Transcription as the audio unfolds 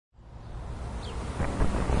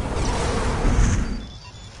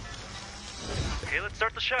let's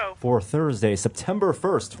start the show. For Thursday, September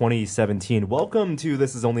 1st, 2017. Welcome to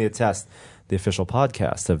This Is Only a Test, the official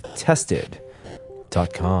podcast of Tested.com.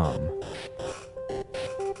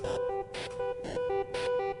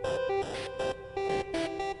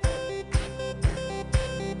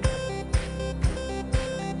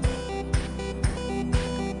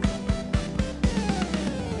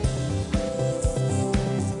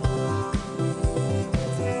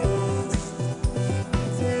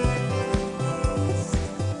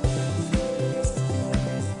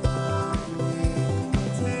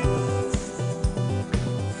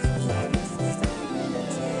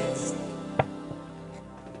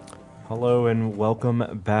 Hello and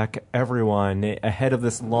welcome back, everyone, ahead of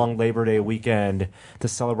this long Labor Day weekend to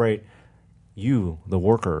celebrate you, the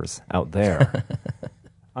workers out there.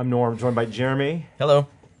 I'm Norm, joined by Jeremy. Hello.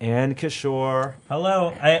 And Kishore.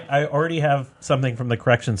 Hello. I already have something from the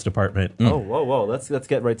corrections department. Oh, whoa. Let's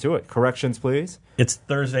get right to it. Corrections, please. It's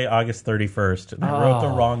Thursday, August 31st, and I wrote the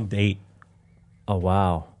wrong date. Oh,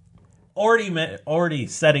 wow. Already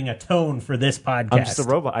setting a tone for this podcast. I'm just a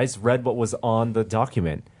robot. I just read what was on the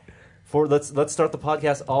document. Let's start the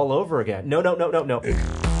podcast all over again. No. Hey,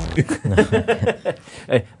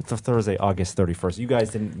 it's Thursday, August 31st. You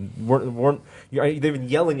guys they've been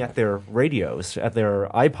yelling at their radios, at their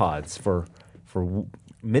iPods for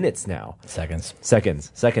minutes now. Seconds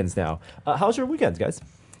now. How's your weekend, guys?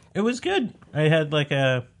 It was good. I had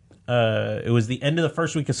it was the end of the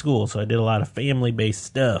first week of school, so I did a lot of family-based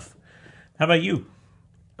stuff. How about you?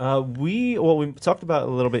 We talked about it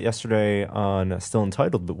a little bit yesterday on Still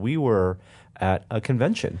Entitled, but we were at a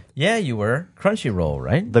convention. Yeah, you were. Crunchyroll,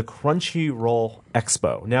 right? The Crunchyroll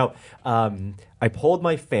Expo. Now, I polled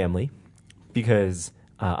my family because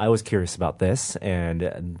I was curious about this,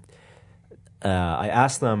 and I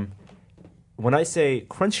asked them, when I say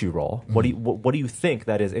Crunchyroll, what do you think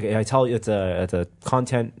that is? I tell you it's a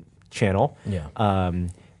content channel. Yeah.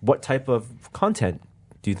 What type of content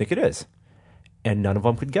do you think it is? And none of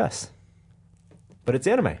them could guess. But it's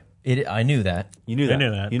anime. I knew that. You knew that. I knew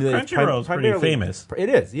that. You knew that Crunchyroll's pretty famous. It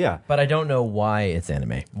is, yeah. But I don't know why it's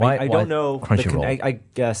anime. I don't know. Crunchyroll? I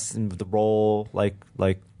guess the roll, like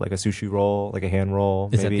a sushi roll, like a hand roll.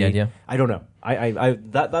 Is maybe. that the idea? I don't know.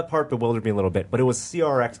 That part bewildered me a little bit. But it was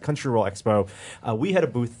CRX, Crunchyroll Expo. We had a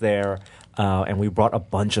booth there, and we brought a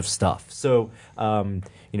bunch of stuff. So,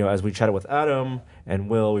 as we chatted with Adam and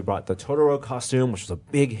Will, we brought the Totoro costume, which was a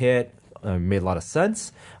big hit. Made a lot of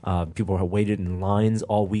sense. People have waited in lines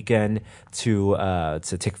all weekend to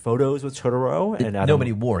take photos with Totoro. And Adam,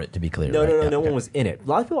 nobody wore it, to be clear. No one was in it. A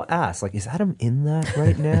lot of people ask, is Adam in that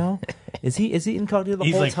right now? Is he incognito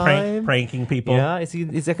the whole time? He's pranking people. Yeah, is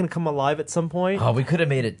that going to come alive at some point? Oh, we could have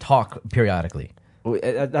made it talk periodically.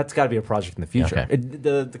 That's got to be a project in the future. Okay.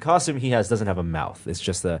 The costume he has doesn't have a mouth. It's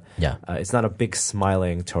just it's not a big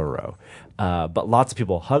smiling Totoro. But lots of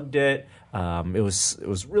people hugged it. It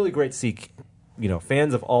was really great to see,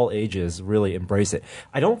 fans of all ages really embrace it.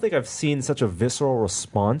 I don't think I've seen such a visceral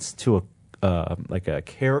response to a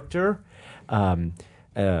character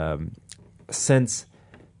since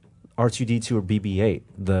R2D2 or BB-8,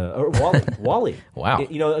 or Wally. Wow.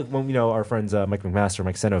 When our friends Mike McMaster,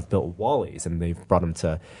 Mike Seno have built Wallies, and they've brought them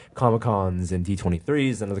to Comic-Cons and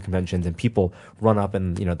D23s and other conventions, and people run up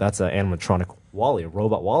and that's an animatronic Wally, a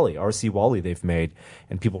robot Wally, RC Wally they've made,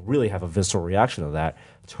 and people really have a visceral reaction to that.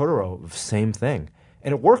 Totoro, same thing.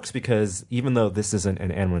 And it works because even though this isn't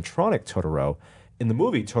an animatronic Totoro, in the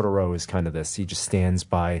movie, Totoro is kind of this. He just stands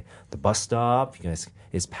by the bus stop.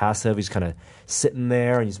 He's passive. He's kind of sitting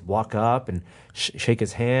there, and you just walk up and shake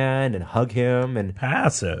his hand and hug him. And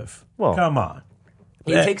passive? Well, come on.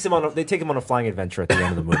 They take him on a flying adventure at the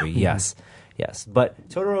end of the movie. Yes. But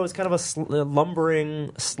Totoro is kind of a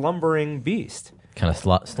slumbering beast. Kind of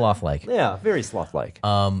sloth-like. Yeah, very sloth-like.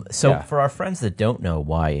 For our friends that don't know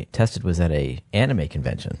why Tested was at a anime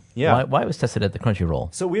convention, why was Tested at the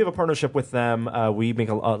Crunchyroll? So we have a partnership with them. We make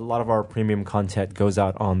a lot of our premium content goes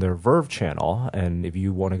out on their Verve channel, and if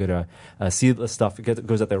you want to go to see the stuff, it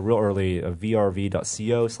goes out there real early.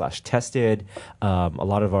 vrv.co/tested. A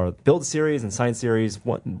lot of our build series and science series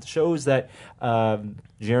shows that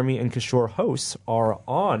Jeremy and Kishore hosts are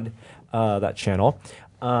on that channel.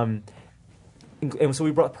 And so we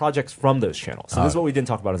brought projects from those channels. So this is what we didn't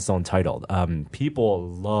talk about in Still Entitled. People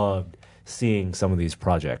loved seeing some of these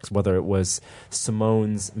projects, whether it was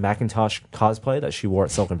Simone's Macintosh cosplay that she wore at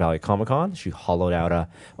Silicon Valley Comic-Con. She hollowed out an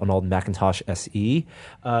old Macintosh SE,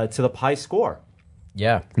 to the Pi Score.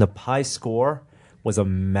 Yeah. The Pi Score was a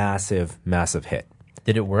massive, massive hit.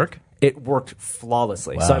 Did it work? It worked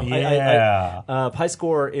flawlessly. Wow. So Pi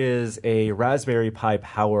Score is a Raspberry Pi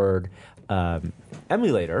powered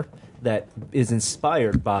emulator that is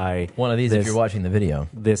inspired by one of these. If you're watching the video,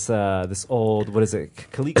 this old, what is it,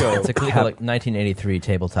 Coleco? It's a Coleco 1983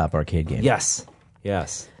 tabletop arcade game. Yes.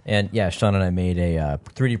 And yeah, Sean and I made a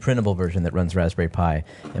 3D printable version that runs Raspberry Pi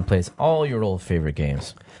and plays all your old favorite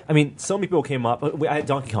games. I mean, so many people came up. I had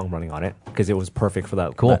Donkey Kong running on it because it was perfect for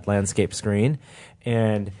that landscape screen,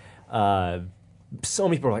 and so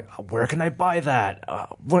many people were like, oh, "Where can I buy that?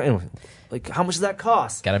 Like, how much does that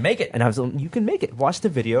cost?" Gotta make it. And I was like, "You can make it. Watch the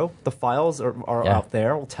video. The files are out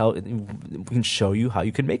there. We can show you how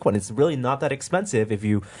you can make one. It's really not that expensive if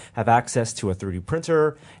you have access to a 3D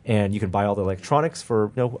printer, and you can buy all the electronics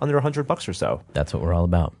for under $100 or so." That's what we're all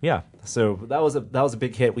about. Yeah. So that was a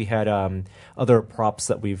big hit. We had other props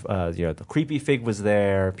that we've the Creepy Fig was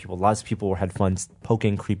there. Lots of people had fun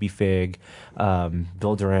poking Creepy Fig,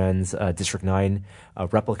 Bill Duran's District 9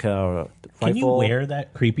 replica rifle. Can you wear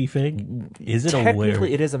that Creepy Fig? Is it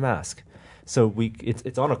Technically, it is a mask. So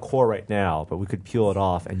it's on a core right now, but we could peel it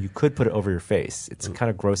off and you could put it over your face. It's kind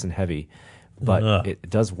of gross and heavy, but it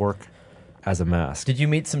does work as a mask. Did you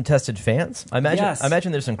meet some Tested fans? I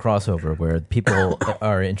imagine there's some crossover where people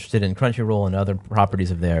are interested in Crunchyroll and other properties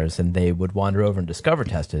of theirs, and they would wander over and discover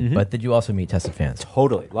Tested. Mm-hmm. But did you also meet Tested fans?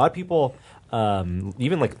 Totally. A lot of people,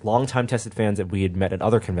 even like longtime Tested fans that we had met at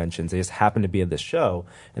other conventions, they just happened to be at this show,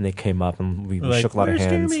 and they came up and we shook a lot of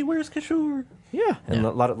hands. Where's Jeremy? Where's Kishore? Yeah, and a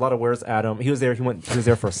lot of where's Adam. He was there. He was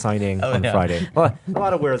there for a signing on Friday. A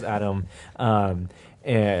lot of where's Adam.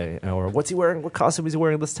 Or what's he wearing? What costume is he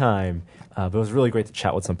wearing this time? But it was really great to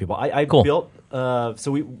chat with some people. I built.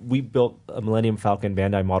 So we built a Millennium Falcon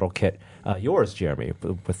Bandai model kit. Yours, Jeremy,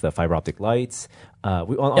 with the fiber optic lights.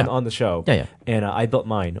 On the show. Yeah. And I built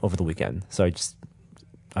mine over the weekend. So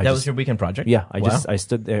that was your weekend project? Yeah, I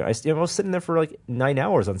stood there. I was sitting there for like 9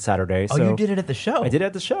 hours on Saturday. Oh, you did it at the show? I did it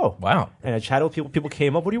at the show. Wow. And I chatted with people. People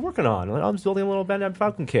came up, "What are you working on?" I'm just building a little Bandai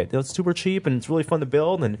Falcon kit. It's super cheap and it's really fun to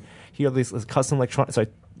build. And here are these custom electronics. So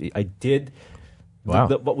I did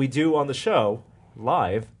what we do on the show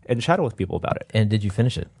live and chatted with people about it. And did you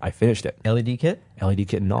finish it? I finished it. LED kit? LED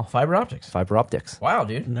kit and all. Fiber optics? Fiber optics. Wow,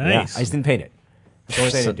 dude. Nice. Yeah, I just didn't paint it.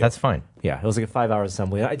 That's fine. Yeah, it was like a 5-hour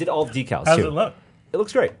assembly. I did all the decals, How too. does it look? It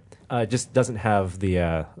looks great. It just doesn't have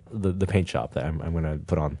the paint shop that I'm going to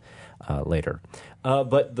put on later.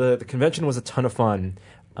 But the convention was a ton of fun.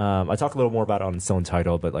 I talk a little more about it on Still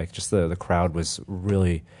Entitled, but like just the crowd was a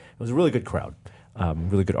really good crowd.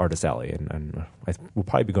 Really good artist alley, and we'll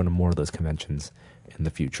probably be going to more of those conventions in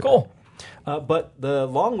the future. Cool. But the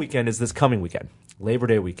long weekend is this coming weekend, Labor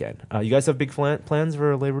Day weekend. You guys have big plans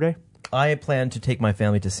for Labor Day? I plan to take my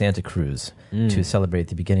family to Santa Cruz to celebrate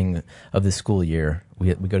the beginning of the school year.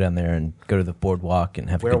 We go down there and go to the boardwalk and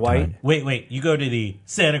have a good time. Wait. You go to the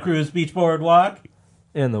Santa Cruz Beach Boardwalk?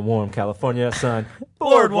 In the warm California sun.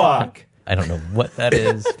 Boardwalk! I don't know what that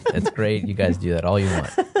is. It's great. You guys do that all you want.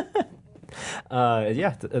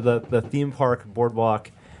 The theme park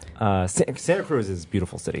boardwalk. Santa Cruz is a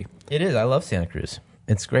beautiful city. It is. I love Santa Cruz.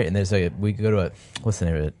 It's great. And we go to what's the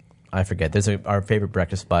name of it? I forget. There's our favorite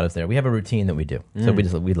breakfast spot is there. We have a routine that we do, so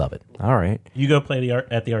we love it. All right. You go play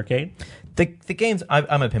at the arcade? The games.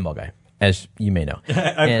 I'm a pinball guy, as you may know.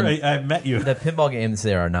 I've met you. The pinball games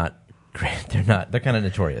there are not great. They're not. They're kind of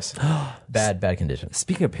notorious. Bad condition.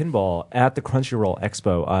 Speaking of pinball, at the Crunchyroll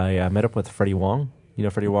Expo, I met up with Freddie Wong. You know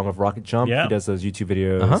Freddie Wong of Rocket Jump? Yeah. He does those YouTube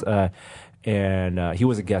videos. And he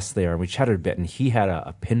was a guest there, and we chatted a bit, and he had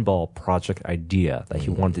a pinball project idea that he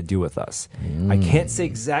wanted to do with us. I can't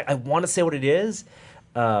say I want to say what it is,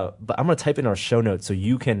 but I'm going to type in our show notes so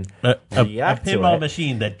you can react to it. A pinball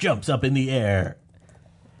machine that jumps up in the air.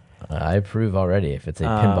 I approve already if it's a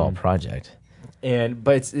pinball project.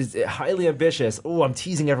 But it's highly ambitious. Oh, I'm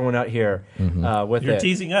teasing everyone out here with You're it.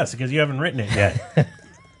 teasing us because you haven't written it yet.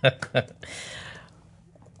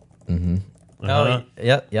 Oh,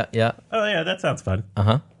 yeah. Oh, yeah, that sounds fun.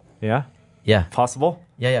 Yeah? Yeah. Possible?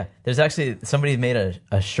 Yeah. There's actually somebody made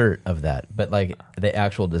a shirt of that, but like the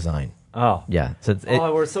actual design. Oh. Yeah. So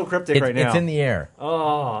we're so cryptic right now. It's in the air.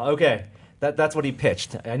 Oh, okay. That's what he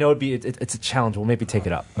pitched. I know it's a challenge. We'll maybe take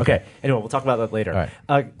it up. Okay. Anyway, we'll talk about that later. All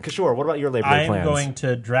right. Kishore, what about your Labor Day plans? I'm going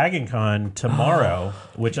to Dragon Con tomorrow,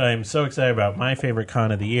 which I'm so excited about. My favorite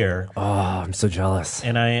con of the year. Oh, I'm so jealous.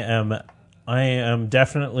 And I am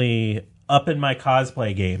definitely up in my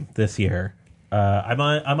cosplay game this year. I'm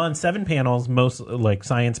on 7 panels, most like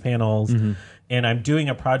science panels, and I'm doing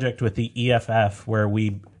a project with the EFF where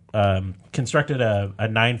we constructed a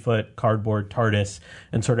 9-foot cardboard TARDIS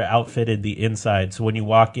and sort of outfitted the inside. So when you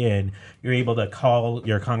walk in, you're able to call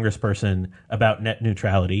your congressperson about net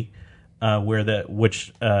neutrality,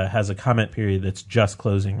 which has a comment period that's just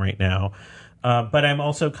closing right now. But I'm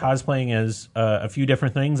also cosplaying as a few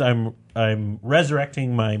different things. I'm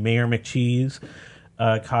resurrecting my Mayor McCheese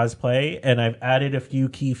cosplay, and I've added a few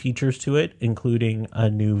key features to it, including a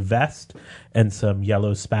new vest and some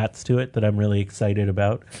yellow spats to it that I'm really excited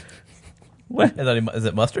about. What? Is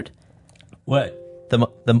it mustard? What?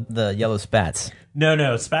 The yellow spats.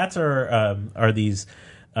 No. Spats are these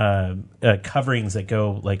coverings that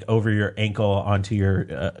go like over your ankle onto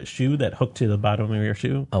your shoe that hook to the bottom of your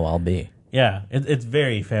shoe. Oh, I'll be. Yeah, it's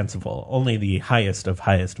very fanciful. Only the highest of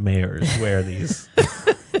highest mayors wear these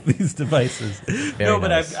these devices. Very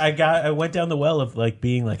nice. But I went down the well of like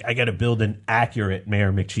being like I got to build an accurate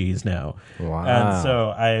Mayor McCheese now. Wow. And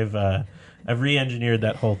so I've re-engineered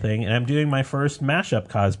that whole thing, and I'm doing my first mashup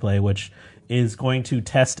cosplay, which is going to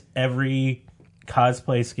test every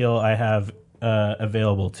cosplay skill I have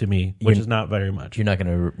available to me, which is not very much. You're not going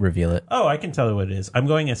to reveal it. Oh, I can tell you what it is. I'm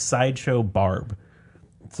going as Sideshow Barb.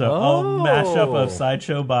 So I'll mash up of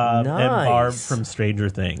Sideshow Bob and Barb from Stranger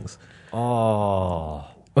Things. Oh.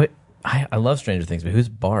 Wait, I love Stranger Things, but who's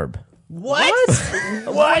Barb? What?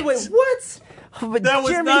 Wait, what? But That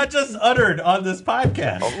was Jeremy- not just uttered on this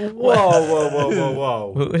podcast.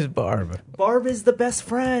 Whoa. Who is Barb? Barb is the best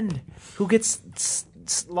friend who gets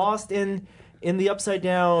lost in the Upside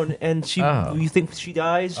Down, and you think she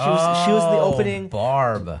dies? She was in the opening.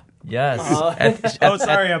 Barb. Yes.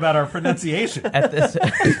 Sorry about our pronunciation. At this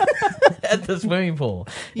at the swimming pool.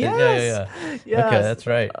 Yes. Yeah. Yes. Okay, that's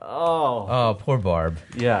right. Oh, Poor Barb.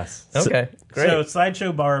 yes. Okay, great. So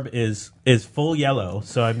Sideshow Barb is full yellow.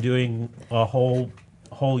 So I'm doing a whole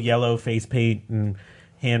yellow face paint and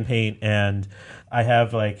hand paint, and I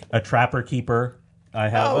have like a Trapper Keeper. I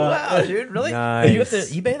have wow, dude, really? Nice. Did you have to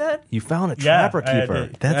eBay that? You found a Yeah, Trapper Keeper.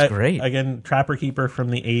 That's great. Again, Trapper Keeper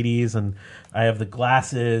from the 80s, and I have the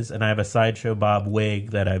glasses, and I have a Sideshow Bob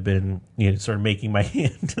wig that I've been sort of making my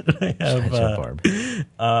hand. I have Sideshow Barb.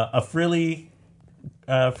 A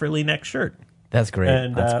frilly neck shirt That's great.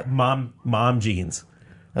 and mom jeans.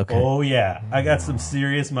 Okay. Oh yeah, I got some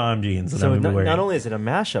serious mom jeans that So I'm gonna be wearing. not only is it a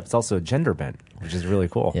mashup, it's also a gender bent, which is really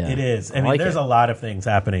cool. Yeah. It is. I mean, like there's it. a lot of things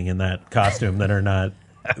happening in that costume that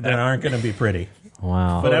aren't going to be pretty.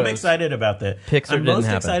 Wow. But I'm excited about the. Pixar I'm didn't most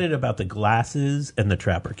happen. excited about the glasses and the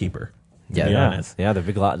Trapper Keeper. Yeah. To be Yeah, honest. yeah, the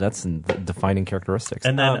big that's defining characteristics.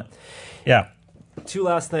 And then, yeah. Two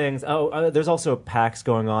last things. There's also PAX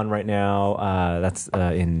going on right now. That's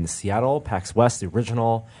in Seattle. PAX West, the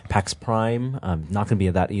original. PAX Prime. Not going to be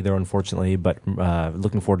at that either, unfortunately, but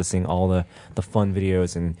looking forward to seeing all the fun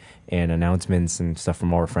videos and announcements and stuff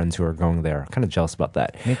from all our friends who are going there. Kind of jealous about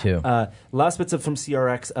that. Me too. Last bits from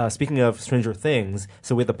CRX. Speaking of Stranger Things,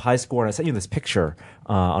 so we had the Pi Score, and I sent you this picture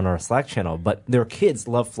on our Slack channel, but their kids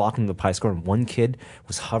love flocking to the Pi Score, and one kid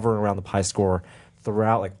was hovering around the Pi Score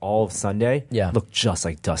throughout like all of Sunday. Yeah. Looked just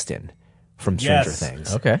like Dustin from Stranger Yes.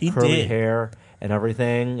 Things. Okay. He Curly did. hair and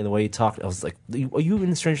everything, and the way he talked. I was like, "Are you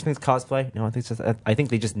in Stranger Things cosplay?" No, I think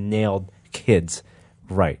they just nailed kids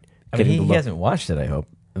right. I mean, Getting the he look. hasn't watched it, I hope.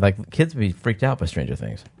 Like, kids would be freaked out by Stranger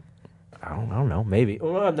Things. I don't know, maybe.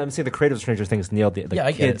 Well, I'm saying the creator of Stranger Things nailed the Yeah,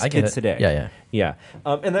 I get it. kids, I get kids it. today. Yeah.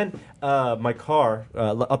 And then my car,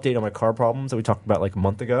 update on my car problems that we talked about like a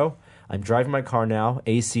month ago. I'm driving my car now.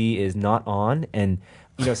 AC is not on, and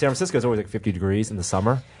San Francisco is always like 50 degrees in the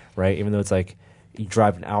summer, right? Even though it's like you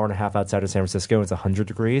drive an hour and a half outside of San Francisco and it's 100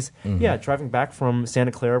 degrees. Mm-hmm. Yeah, driving back from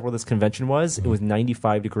Santa Clara where this convention was, it was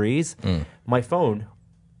 95 degrees. My phone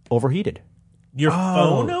overheated. Your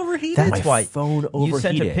phone overheated? That's My why phone you sent a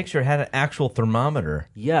overheated. picture, had an actual thermometer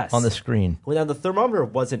Yes. on the screen. Well, now the thermometer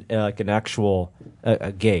wasn't like an actual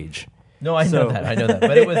gauge. No, I So- know that.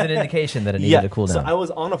 But it was an indication that it needed to cool down. So I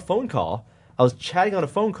was on a phone call. I was chatting on a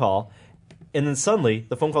phone call, and then suddenly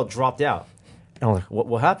the phone call dropped out. And I was like,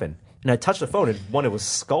 what happened? And I touched the phone, and one, it was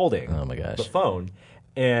scalding Oh, my gosh. the phone.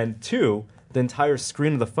 And two, the entire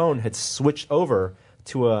screen of the phone had switched over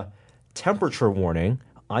to a temperature warning.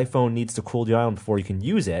 iPhone needs to cool down before you can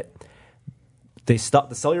use it. They stop,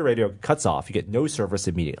 the cellular radio cuts off. You get no service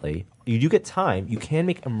immediately. You do get time. You can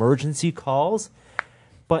make emergency calls,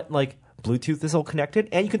 but like Bluetooth is all connected,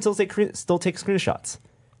 and you can still take screenshots.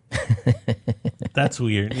 That's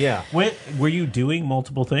weird. Yeah. Were you doing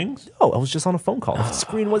multiple things? Oh, I was just on a phone call. The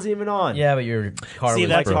screen wasn't even on. Yeah, but your car See, was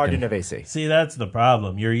My that's car broken. didn't have AC. See, that's the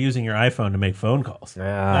problem. You're using your iPhone to make phone calls.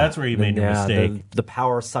 Yeah. That's where you made your mistake. The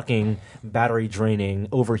power sucking, battery draining,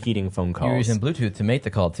 overheating phone calls. You're using Bluetooth to make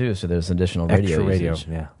the call, too, so there's additional radio extra radio. usage.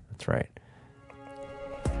 Yeah, that's right.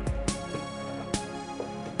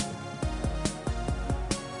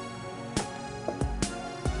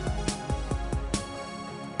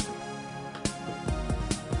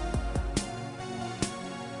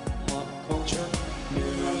 Pop culture,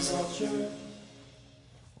 news culture.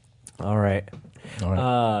 All right.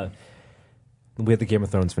 We had the Game of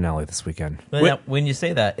Thrones finale this weekend. But now, when you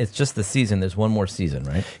say that, it's just the season. There's one more season,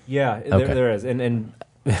 right? Yeah, there is. And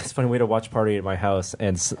it's a funny way to watch party at my house,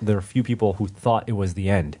 and there are a few people who thought it was the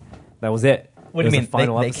end. That was it. What do you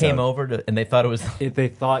mean? They came over and they thought it was... They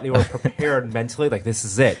thought they were prepared mentally, like this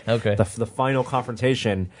is it. Okay. The final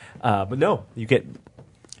confrontation. But no, you get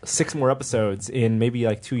 6 more episodes in maybe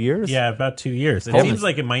like 2 years. Yeah, about 2 years. It seems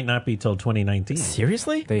like it might not be till 2019.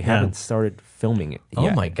 Seriously? They haven't started filming it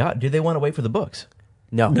yet. Oh my God. Do they want to wait for the books?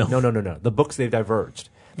 No. The books, they've diverged.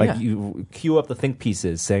 Like you queue up the think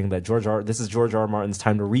pieces saying that this is George R. R. Martin's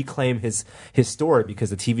time to reclaim his story because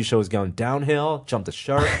the TV show has gone downhill, jumped the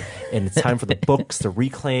shark, and it's time for the books to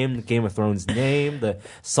reclaim Game of Thrones' name, the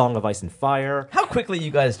Song of Ice and Fire. How quickly you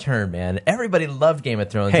guys turn, man. Everybody loved Game of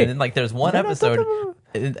Thrones, and then like there's one episode,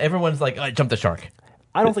 and everyone's like, oh, I jumped the shark.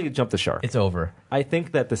 I don't think it jumped the shark. It's over. I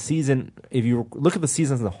think that the season, if you look at the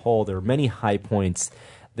season as a whole, there are many high points.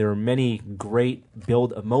 There are many great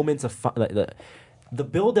moments of fun. The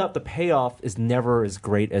build-up, the payoff is never as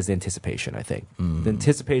great as the anticipation, I think. The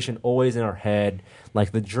anticipation always in our head.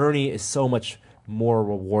 Like, the journey is so much more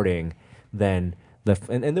rewarding than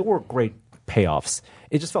and there were great payoffs.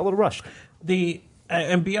 It just felt a little rushed.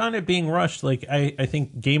 And beyond it being rushed, like I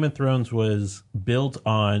think Game of Thrones was built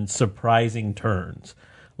on surprising turns.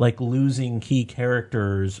 Like losing key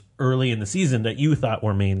characters early in the season that you thought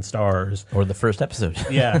were main stars. Or the first episode.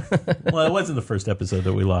 Yeah. Well, it wasn't the first episode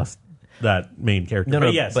that we lost that main character.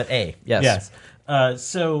 But yes. Yes.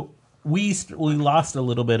 So we lost a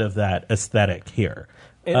little bit of that aesthetic here.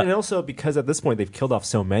 And also because at this point they've killed off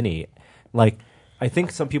so many. Like, I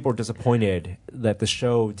think some people are disappointed that the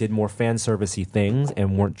show did more fan servicey things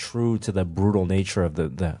and weren't true to the brutal nature of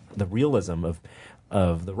the realism of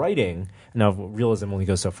the writing. Now, realism only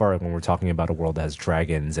goes so far when we're talking about a world that has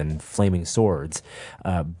dragons and flaming swords.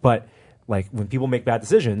 But like when people make bad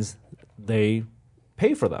decisions, they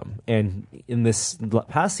pay for them. And in this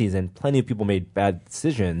past season, plenty of people made bad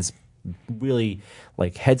decisions, really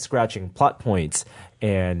like head-scratching plot points,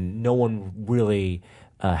 and no one really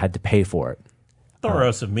had to pay for it.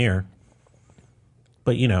 Thoros of Myr.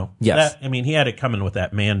 But yes. He had it coming with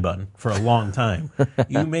that man bun for a long time.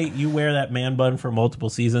 You wear that man bun for multiple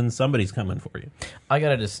seasons, somebody's coming for you. I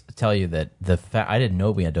gotta just tell you that I didn't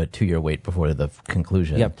know we had a 2-year wait before the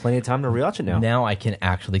conclusion. Yeah, plenty of time to rewatch it now. Now I can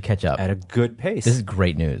actually catch up at a good pace. This is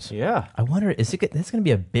great news. Yeah, I wonder this is going to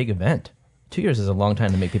be a big event. 2 years is a long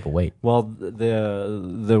time to make people wait. Well,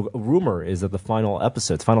 the rumor is that the final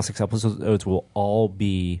 6 episodes will all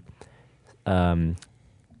be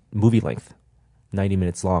movie length. 90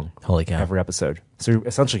 minutes long. Holy cow. Every episode. So you're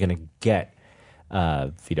essentially going to get,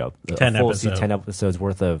 10 episodes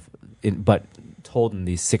worth of, but told in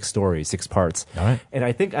these 6 stories, 6 parts. All right. And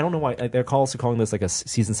I don't know why they're also calling this like a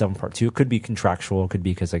season 7 part 2. It could be contractual. It could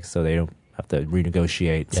be because so they don't have to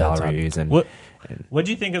renegotiate salaries. And what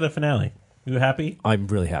do you think of the finale? You happy? I'm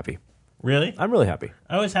really happy. Really? I'm really happy.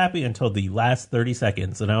 I was happy until the last 30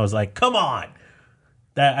 seconds, and I was like, come on!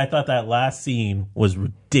 I thought that last scene was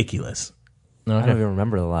ridiculous. Okay. I don't even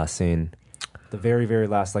remember the last scene. The very, very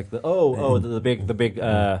last, like the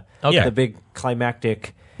big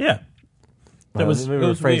climactic. Yeah, let me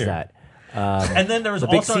rephrase weird. That. And then there was the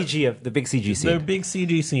big CG scene. The big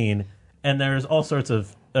CG scene, and there's all sorts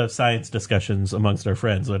of science discussions amongst our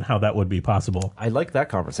friends on how that would be possible. I like that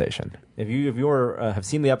conversation. If you have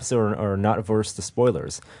seen the episode or are not averse to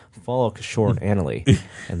spoilers, follow Kishore and Annalie,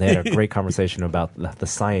 and they had a great conversation about the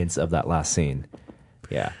science of that last scene.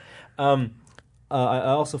 Yeah. I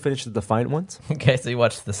also finished the Defiant ones. Okay, so you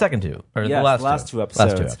watched the second 2, or the last two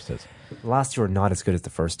episodes. Last 2 episodes. The last 2 are not as good as the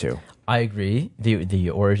first 2. I agree. The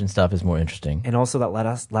origin stuff is more interesting, and also that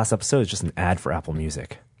last episode is just an ad for Apple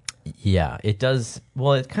Music. Yeah, it does.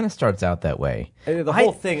 Well, it kind of starts out that way. And the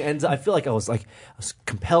whole thing ends. I feel like I was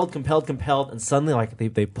compelled, and suddenly like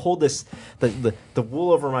they pulled the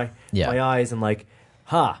wool over my eyes, and like,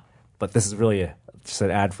 but this is really just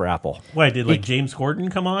an ad for Apple. Why did James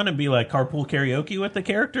Corden come on and be like carpool karaoke with the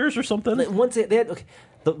characters or something? Once they had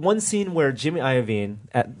the one scene where Jimmy Iovine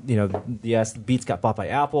the Beats got bought by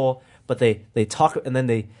Apple, but they talk, and then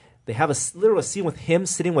they have a scene with him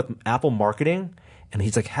sitting with Apple marketing, and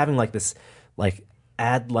he's like having like this like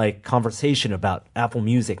ad like conversation about Apple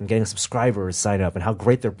Music and getting subscribers sign up and how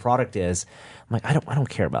great their product is. I'm like, I don't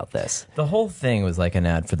care about this. The whole thing was like an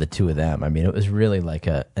ad for the 2 of them. I mean, it was really like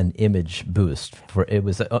an image boost. It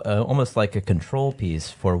was almost like a control piece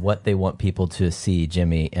for what they want people to see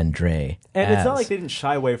Jimmy and Dre. And it's not like they didn't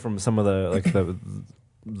shy away from some of the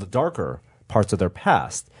the darker parts of their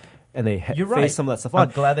past, and they faced some of that stuff on.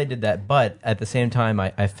 I'm glad they did that, but at the same time,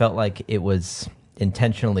 I felt like it was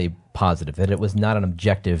intentionally positive, that it was not an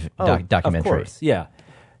objective documentary. Of course, yeah.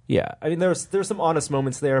 Yeah, I mean, there's some honest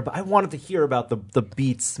moments there, but I wanted to hear about the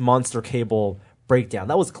Beats Monster Cable breakdown.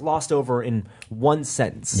 That was glossed over in one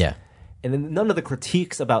sentence. Yeah. And then none of the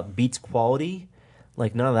critiques about Beats quality,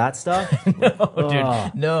 like none of that stuff.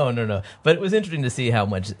 Dude, no. But it was interesting to see how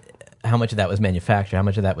much of that was manufactured, how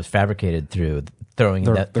much of that was fabricated through throwing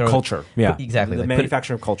culture. Yeah, exactly. The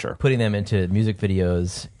manufacturing of culture, putting them into music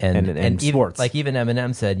videos and sports. Even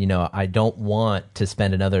Eminem said, I don't want to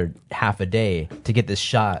spend another half a day to get this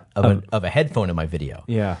shot of a headphone in my video.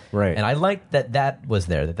 Yeah, right. And I liked that was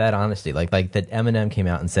there, that honesty, like that Eminem came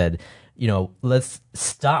out and said, let's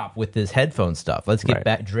stop with this headphone stuff. Let's get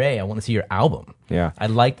back. Dre, I want to see your album. Yeah, I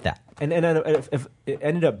liked that. And if it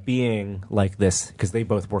ended up being like this, because they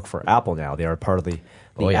both work for Apple now, they are part of the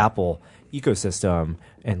Apple ecosystem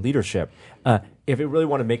and leadership. If it really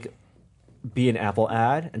want to be an Apple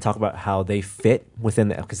ad and talk about how they fit within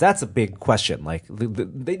because that's a big question. Like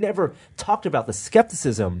they never talked about the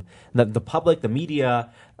skepticism that the public, the media,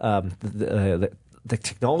 the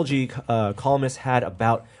technology columnists had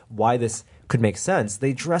about why this could make sense.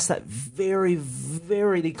 They addressed that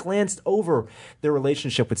they glanced over their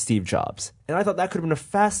relationship with Steve Jobs. And I thought that could have been a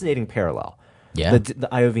fascinating parallel. Yeah. The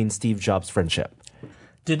Iovine-Steve Jobs friendship.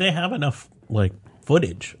 Did they have enough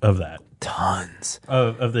footage of that? Tons.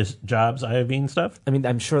 Of this Jobs Iovine stuff? I mean,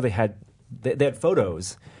 I'm sure they had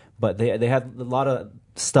photos, but they had a lot of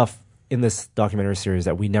stuff in this documentary series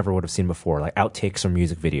that we never would have seen before, like outtakes from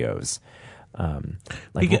music videos.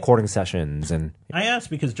 Recording sessions. And I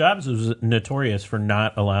asked because Jobs was notorious for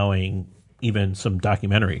not allowing even some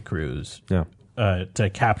documentary crews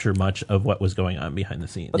to capture much of what was going on behind the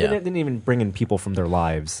scenes. But they didn't even bring in people from their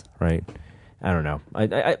lives, right? I don't know.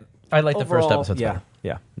 I like the first episode.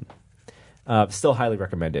 Yeah. Still highly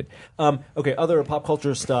recommended. Okay, other pop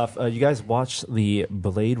culture stuff. You guys watched the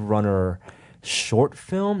Blade Runner short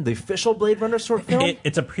film, the official Blade Runner short film?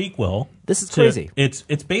 It's a prequel. This is crazy. It's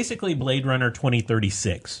basically Blade Runner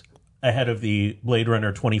 2036 ahead of the Blade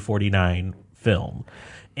Runner 2049 film.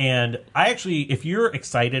 And I actually, if you're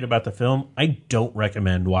excited about the film, I don't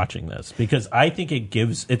recommend watching this because I think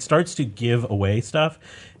it starts to give away stuff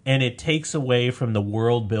and it takes away from the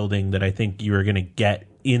world building that I think you're going to get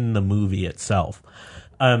in the movie itself.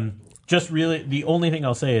 Just really, the only thing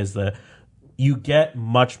I'll say is you get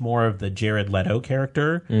much more of the Jared Leto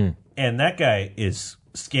character, and that guy is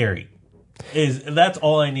scary. That's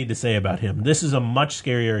all I need to say about him. This is a much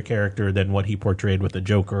scarier character than what he portrayed with the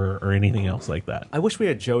Joker or anything else like that. I wish we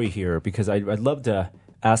had Joey here because I'd love to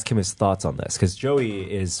ask him his thoughts on this because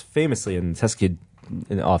Joey is famously in the Test Kid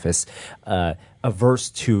in the office averse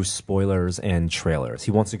to spoilers and trailers.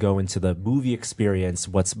 He wants to go into the movie experience,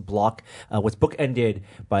 what's bookended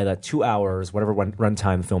by that 2 hours, whatever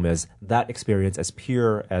runtime the film is, that experience as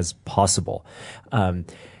pure as possible.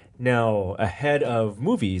 Now, ahead of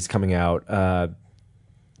movies coming out,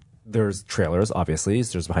 there's trailers, obviously.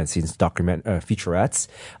 There's behind-the-scenes featurettes.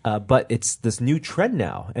 But it's this new trend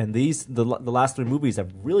now. And the last three movies that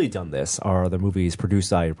have really done this are the movies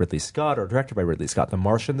produced by Ridley Scott or directed by Ridley Scott. The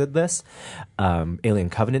Martian did this.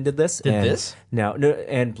 Alien Covenant did this.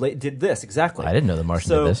 And Blade did this, exactly. I didn't know The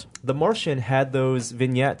Martian did this. The Martian had those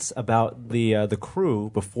vignettes about the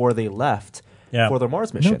crew before they left for their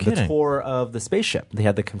Mars mission. The tour of the spaceship. They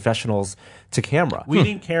had the confessionals to camera. We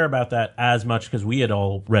didn't care about that as much because we had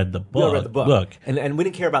all read the book. We all read the book. And we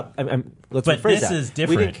didn't care about... let's rephrase this that. Is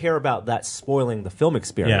different. We didn't care about that spoiling the film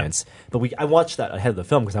experience. Yeah. But I watched that ahead of the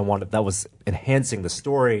film because that was enhancing the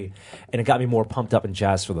story and it got me more pumped up and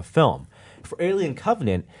jazzed for the film. For Alien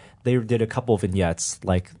Covenant, they did a couple of vignettes.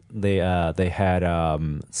 Like they had... I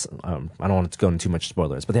don't want to go into too much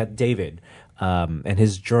spoilers, but they had David... and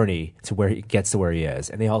his journey to where he gets to where he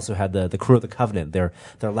is. And they also had the crew of the Covenant, their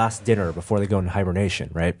last dinner before they go into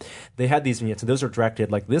hibernation, right? They had these vignettes, and those are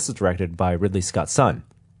directed, like this is directed by Ridley Scott's son.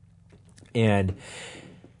 And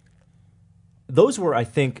those were, I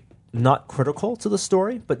think, not critical to the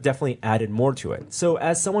story, but definitely added more to it. So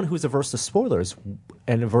as someone who's averse to spoilers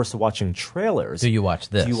and averse to watching trailers... Do you watch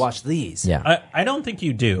this? Do you watch these? Yeah. I don't think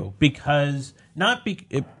you do, because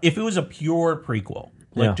if it was a pure prequel...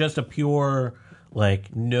 just a pure,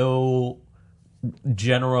 no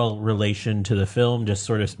general relation to the film, just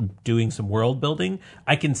sort of doing some world building,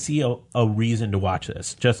 I can see a reason to watch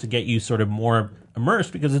this, just to get you sort of more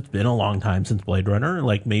immersed, because it's been a long time since Blade Runner.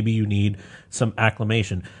 Maybe you need some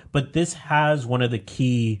acclimation. But this has one of the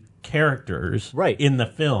key characters in the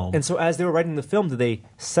film. And so as they were writing the film, did they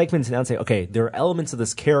segment it out and say, okay, there are elements of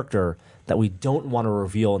this character that we don't want to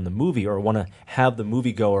reveal in the movie or want to have the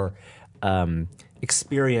moviegoer...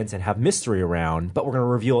 experience and have mystery around, but we're going to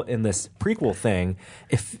reveal it in this prequel thing.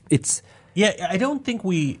 If it's I don't think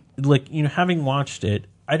having watched it,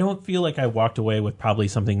 I don't feel like I walked away with probably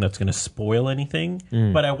something that's going to spoil anything,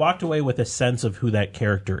 but I walked away with a sense of who that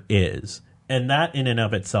character is. And that in and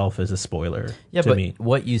of itself is a spoiler to me.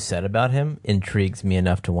 What you said about him intrigues me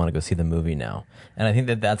enough to want to go see the movie now. And I think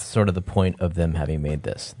that's sort of the point of them having made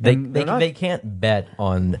this. They can't bet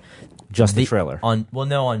on just the trailer. On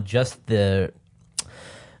just the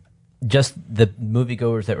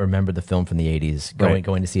moviegoers that remember the film from the 80s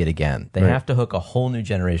going to see it again. They have to hook a whole new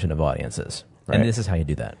generation of audiences. Right. And this is how you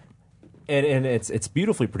do that. And it's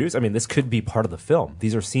beautifully produced. I mean, this could be part of the film.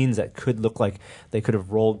 These are scenes that could look like they could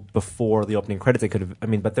have rolled before the opening credits. They could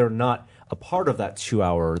have, but they're not a part of that 2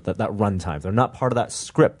 hour, that runtime. They're not part of that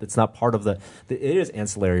script. It's not part of it is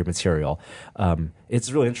ancillary material.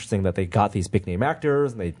 It's really interesting that they got these big name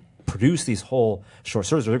actors and they produce these whole short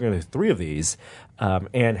stories. They're going to do 3 of these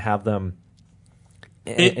and have them.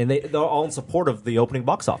 And they're all in support of the opening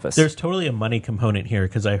box office. There's totally a money component here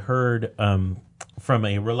because I heard from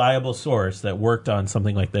a reliable source that worked on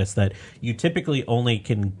something like this that you typically only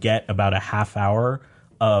can get about a half hour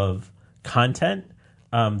of content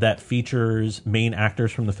that features main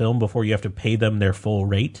actors from the film before you have to pay them their full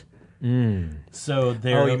rate. So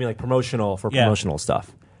you mean like promotional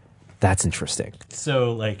stuff? That's interesting.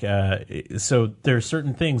 So so there's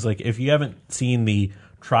certain things like if you haven't seen the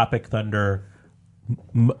Tropic Thunder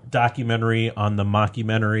documentary on the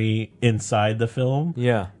mockumentary inside the film,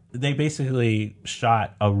 they basically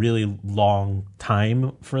shot a really long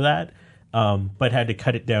time for that, but had to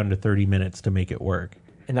cut it down to 30 minutes to make it work.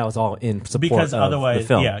 And that was all in support because of otherwise, the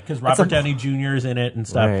film. Yeah, because Robert Downey Jr. is in it and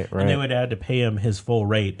stuff, right. and they would have had to pay him his full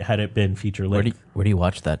rate had it been feature length. Where do you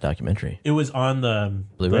watch that documentary? It was on the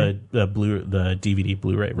Blu-ray? the DVD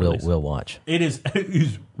Blu-ray release. We'll watch. It is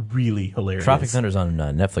really hilarious. Tropic Thunder's on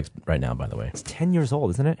Netflix right now, by the way. It's 10 years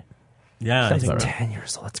old, isn't it? Yeah, It's right. 10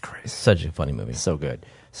 years old. That's crazy. Such a funny movie. So good.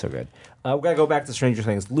 We got to go back to Stranger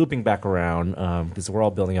Things, looping back around, because we're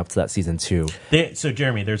all building up to that season 2. So,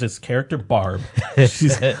 Jeremy, there's this character, Barb. I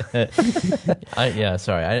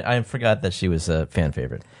forgot that she was a fan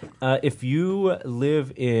favorite. If you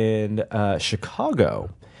live in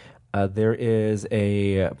Chicago, there is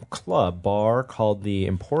a bar called the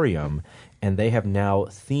Emporium, and they have now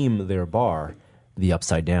themed their bar the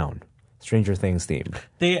Upside Down. Stranger Things themed.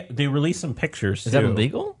 They released some pictures, Is too. that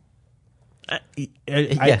illegal? I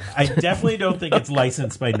definitely don't think it's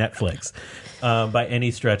licensed by Netflix by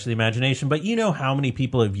any stretch of the imagination. But you know how many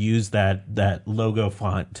people have used that logo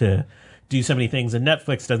font to do so many things, and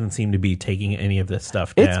Netflix doesn't seem to be taking any of this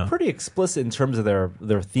stuff down. It's pretty explicit in terms of their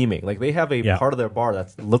theming. Like they have a part of their bar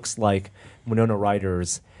that looks like Winona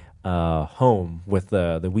Ryder's home with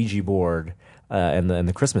the Ouija board. And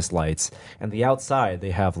the Christmas lights, and the outside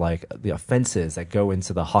they have like the fences that go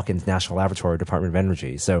into the Hawkins National Laboratory Department of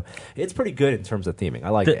Energy. So it's pretty good in terms of theming.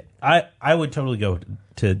 I like it. I would totally go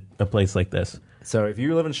to a place like this. So if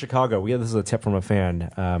you live in Chicago, this is a tip from a fan,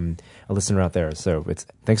 a listener out there. So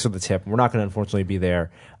thanks for the tip. We're not going to unfortunately be there,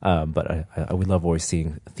 but I would love always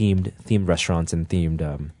seeing themed restaurants and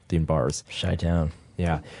themed bars. Chi-Town.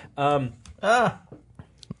 Yeah.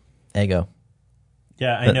 Eggo.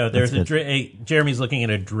 Yeah, I know. There's a drink. Jeremy's looking at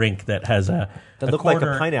a drink that has that looks like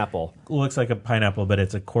a pineapple. Looks like a pineapple, but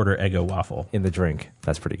it's a quarter Eggo waffle in the drink.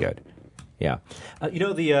 That's pretty good. Yeah,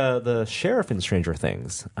 the sheriff in Stranger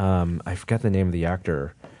Things. I forgot the name of the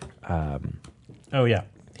actor. Oh yeah,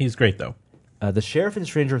 he's great though. The sheriff in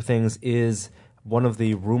Stranger Things is one of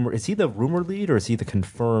the rumor. Is he the rumor lead or is he the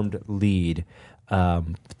confirmed lead?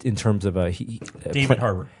 In terms of David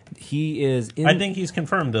Harbour. He is. I think he's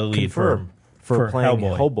confirmed the lead for playing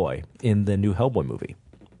Hellboy in the new Hellboy movie.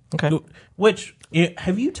 Okay. Which,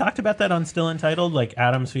 have you talked about that on Still Entitled, like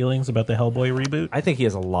Adam's feelings about the Hellboy reboot? I think he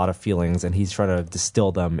has a lot of feelings, and he's trying to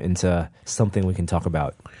distill them into something we can talk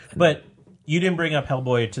about. But you didn't bring up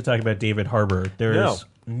Hellboy to talk about David Harbour. There's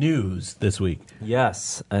news this week.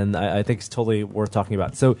 Yes, and I think it's totally worth talking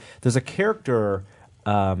about. So there's a character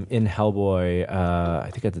in Hellboy,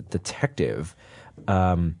 I think a detective.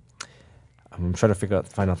 I'm trying to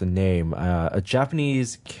find out the name. A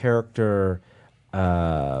Japanese character,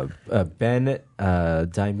 Ben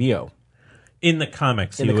Daimyo. In the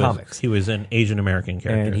comics, he was an Asian American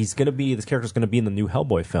character, and this character's gonna be in the new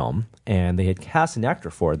Hellboy film, and they had cast an actor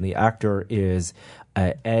for it, and the actor is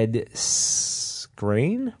Ed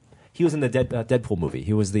Skrein. He was in the Deadpool movie.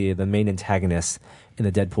 He was the main antagonist in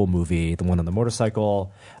the Deadpool movie, the one on the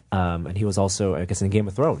motorcycle, and he was also, I guess, in Game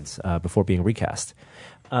of Thrones before being recast.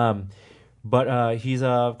 But he's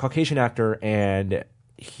a Caucasian actor, and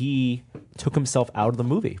he took himself out of the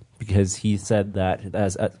movie because he said that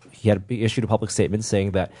he had issued a public statement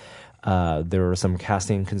saying that there were some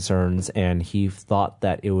casting concerns, and he thought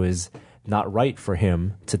that it was not right for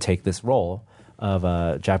him to take this role of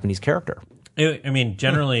a Japanese character.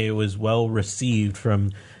 Generally, it was well received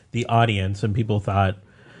from the audience, and people thought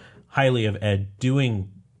highly of Ed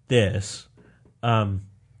doing this.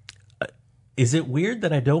 Is it weird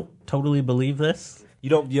that I don't totally believe this? You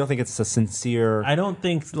don't think it's a sincere? I don't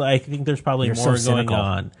think. I think there's probably more going cynical.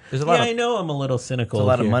 on. There's a lot I know I'm a little cynical. There's a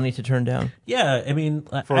lot here. of money to turn down. Yeah,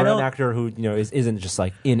 For an actor who isn't just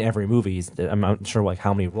like in every movie. I'm not sure like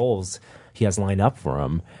how many roles he has lined up for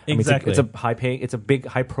him. Exactly. It's a high paying. It's a big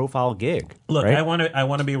high profile gig. Look, right? I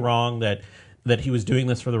want to be wrong that he was doing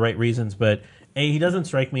this for the right reasons, but he doesn't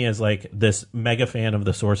strike me as like this mega fan of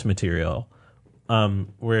the source material,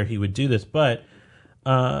 where he would do this. But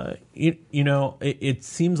it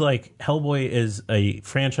seems like Hellboy is a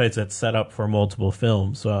franchise that's set up for multiple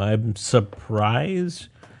films, so I'm surprised.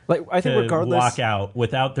 Like I think, regardless, walk out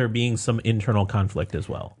without there being some internal conflict as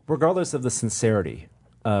well. Regardless of the sincerity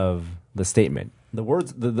of the statement, the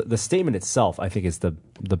words, the statement itself, I think is the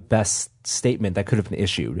best statement that could have been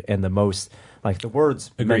issued, and the most like the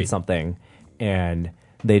words meant something, and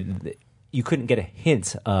you couldn't get a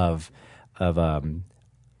hint of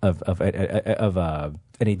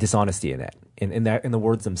any dishonesty in it, in the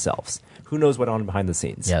words themselves. Who knows what on behind the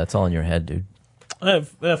scenes? Yeah, that's all in your head, dude.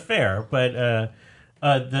 Fair, but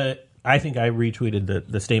I think I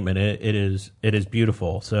retweeted the statement. It is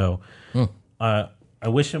beautiful. So I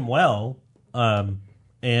wish him well.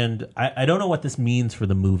 And I don't know what this means for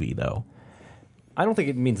the movie, though. I don't think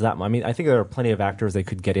it means that much. I mean, I think there are plenty of actors they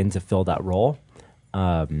could get in to fill that role.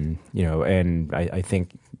 And I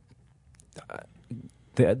think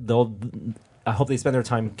I hope they spend their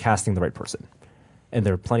time casting the right person. And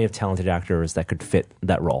there are plenty of talented actors that could fit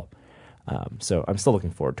that role. So I'm still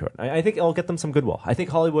looking forward to it. I think it'll get them some goodwill. I think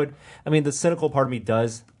Hollywood, the cynical part of me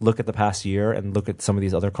does look at the past year and look at some of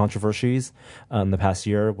these other controversies in the past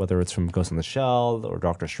year, whether it's from Ghost in the Shell or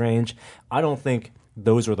Doctor Strange. I don't think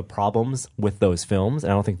those are the problems with those films,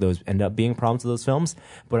 and I don't think those end up being problems with those films.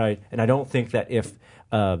 But I don't think that if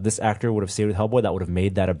this actor would have stayed with Hellboy, that would have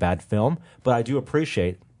made that a bad film. But I do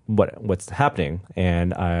appreciate what's happening,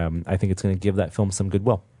 and I think it's going to give that film some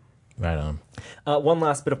goodwill. Right on. One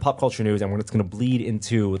last bit of pop culture news, and it's going to bleed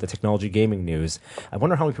into the technology gaming news. I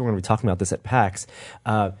wonder how many people are going to be talking about this at PAX.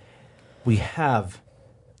 We have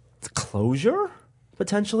closure,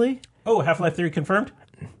 potentially. Oh, Half-Life 3 confirmed?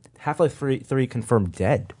 Half-Life 3 confirmed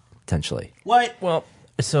dead, potentially. What? Well,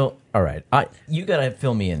 so, all right. You got to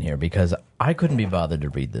fill me in here because I couldn't be bothered to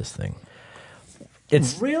read this thing.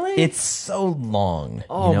 Really? It's so long.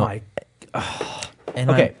 Oh, my... And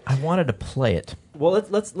okay. I wanted to play it. Well,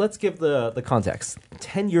 let's give the context.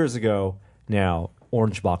 10 years ago now,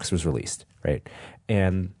 Orange Box was released, right?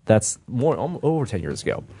 And that's over 10 years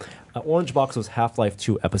ago. Orange Box was Half-Life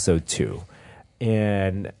 2 Episode 2.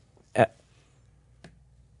 And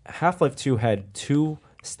Half-Life 2 had two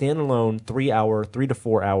standalone 3 to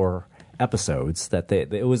 4 hour episodes that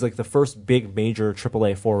it was like the first big major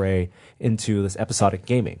AAA foray into this episodic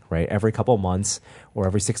gaming, right? Every couple of months or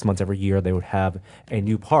every 6 months, every year, they would have a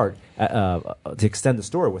new part to extend the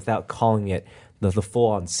story without calling it the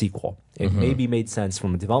full-on sequel. It maybe made sense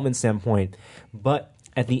from a development standpoint, but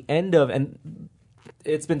at the end of, and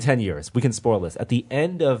it's been 10 years, we can spoil this, at the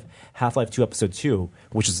end of Half-Life 2 Episode 2,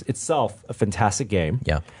 which is itself a fantastic game,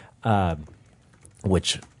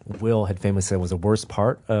 which Will had famously said was the worst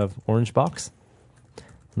part of Orange Box.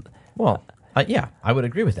 Well, yeah, I would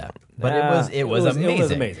agree with that. But it was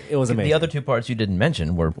amazing. It was amazing. The other two parts you didn't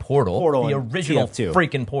mention were Portal the original TF2.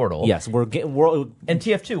 freaking Portal. Yes, and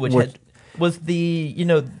TF2, which was the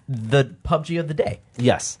PUBG of the day.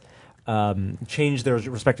 Yes, changed their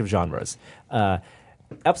respective genres.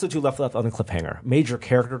 Episode 2 left on a cliffhanger. Major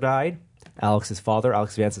character died. Alex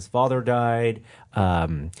Vance's father died,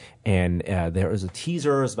 and there was a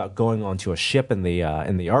teaser about going onto a ship in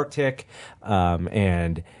the Arctic,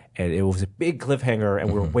 and it was a big cliffhanger,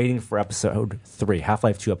 and we were waiting for Episode 3,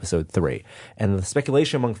 Half-Life 2 Episode 3. And the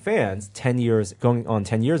speculation among fans, 10 years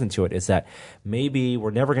into it, is that maybe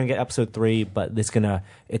we're never going to get Episode 3, but it's gonna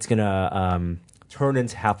turn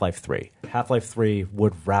into Half-Life 3. Half-Life 3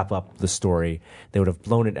 would wrap up the story. They would have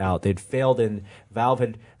blown it out. They'd failed, and Valve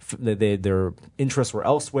had their interests were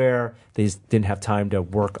elsewhere. They just didn't have time to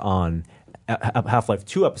work on Half-Life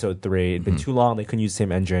 2 Episode 3. It'd been too long. They couldn't use the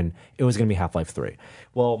same engine. It was going to be Half-Life 3.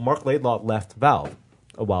 Well, Mark Laidlaw left Valve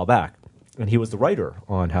a while back, and he was the writer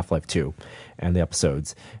on Half-Life 2 and the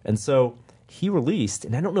episodes. And so he released,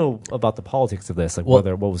 and I don't know about the politics of this, like what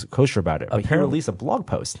was kosher about it, but he released a blog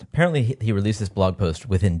post. Apparently, he released this blog post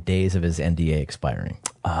within days of his NDA expiring.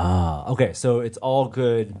 Ah, okay, so it's all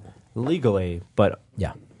good legally, but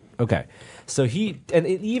yeah, okay. So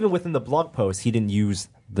even within the blog post, he didn't use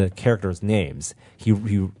the characters' names. He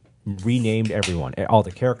renamed everyone, all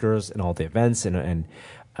the characters and all the events,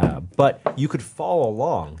 but you could follow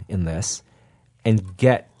along in this and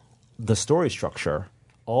get the story structure,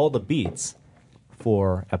 all the beats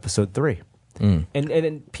for episode 3.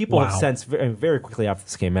 And people have since very quickly after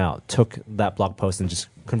this came out took that blog post and just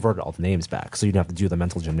converted all the names back, so you don't have to do the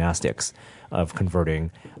mental gymnastics of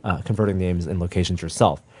converting names and locations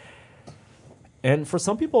yourself. And for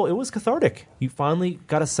some people, it was cathartic. You finally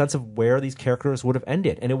got a sense of where these characters would have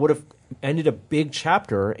ended, and it would have ended a big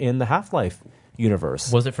chapter in the Half-Life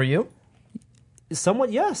universe. Was it for you?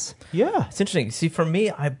 Somewhat, yes. Yeah. It's interesting. See, for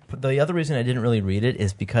me, the other reason I didn't really read it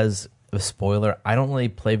is because a spoiler, I don't really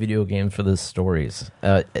play video games for the stories.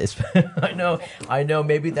 I know.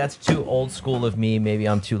 Maybe that's too old school of me. Maybe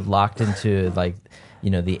I'm too locked into the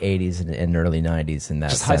 80s and early 90s in that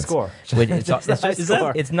just sense. High score.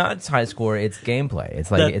 It's not high score. It's gameplay.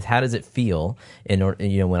 It's like it's how does it feel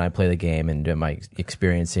when I play the game, and am I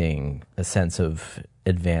experiencing a sense of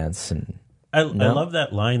advance and. I love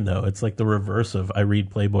that line though. It's like the reverse of I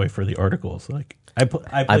read Playboy for the articles. Like I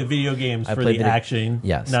play video games for the action,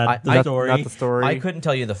 not the story. Not the story. I couldn't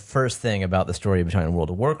tell you the first thing about the story behind World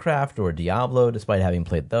of Warcraft or Diablo, despite having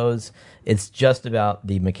played those. It's just about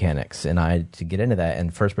the mechanics, and to get into that.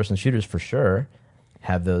 And first-person shooters for sure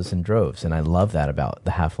have those in droves, and I love that about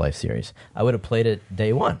the Half-Life series. I would have played it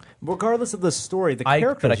day one, regardless of the story. The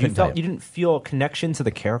characters, you didn't feel a connection to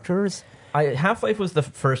the characters. Half-Life was the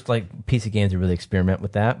first piece of games to really experiment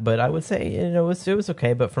with that, but I would say it was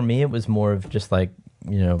okay. But for me, it was more of just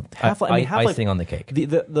Half-Life, icing on the cake.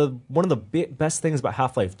 The one of the best things about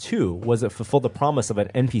Half-Life 2 was it fulfilled the promise of an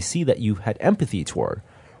NPC that you had empathy toward.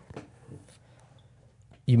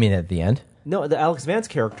 You mean at the end? No, the Alex Vance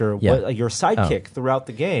character was your sidekick throughout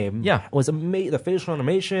the game. Yeah, was amazing. The facial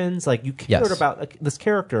animations, you cared about this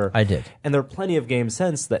character. I did, and there are plenty of games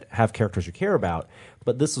since that have characters you care about.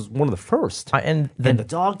 But this was one of the first. And the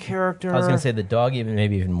dog character. I was going to say the dog,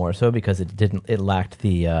 maybe even more so, because it lacked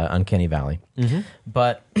the uncanny valley. Mm-hmm.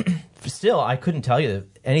 But still, I couldn't tell you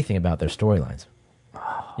anything about their storylines.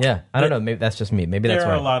 Yeah, I don't know. Maybe that's just me. Maybe that's right.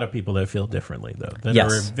 There are a lot of people that feel differently, though. That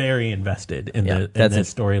are very invested in the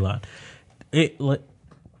storyline.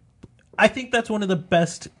 I think that's one of the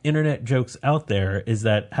best internet jokes out there, is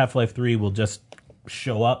that Half-Life 3 will just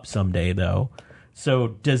show up someday, though. So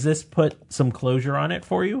does this put some closure on it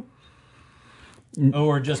for you?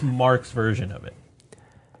 Or just Mark's version of it?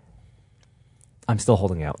 I'm still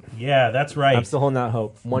holding out. Yeah, that's right. I'm still holding out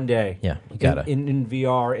hope. One day. Yeah, you gotta. In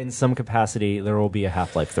VR, in some capacity, there will be a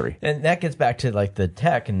Half-Life 3. And that gets back to the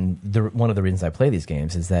tech, and one of the reasons I play these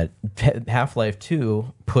games is that Half-Life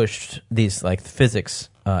 2 pushed these physics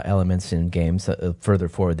elements in games further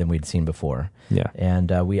forward than we'd seen before. Yeah.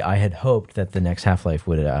 And I had hoped that the next Half-Life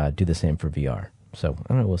would do the same for VR. So, I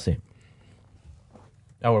don't know, we'll see.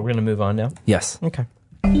 Oh, we're going to move on now? Yes. Okay.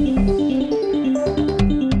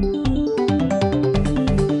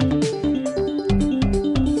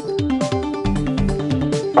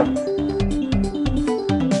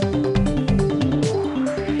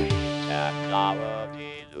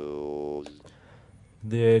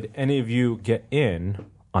 Did any of you get in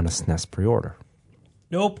on a SNES pre-order?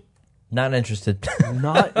 Nope. Not interested.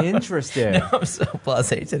 Not interested. No, I'm so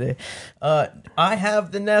blasé today. I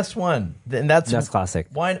have the NES one, and that's NES Classic.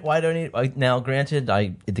 Why don't you? Now, granted,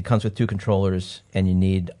 it comes with 2 controllers, and you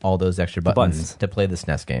need all those extra buttons to play the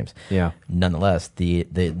SNES games. Yeah. Nonetheless, the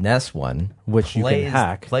NES one, which you can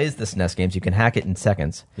hack, plays the SNES games. You can hack it in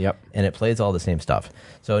seconds. Yep. And it plays all the same stuff.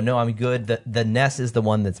 So no, I'm good. The NES is the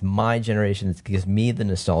one that's my generation. It gives me the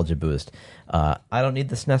nostalgia boost. I don't need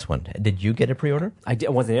the SNES one. Did you get a pre-order? I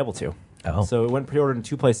wasn't able to. Oh. So it went pre-ordered in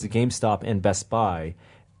 2 places, GameStop and Best Buy,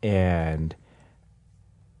 and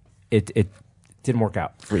it didn't work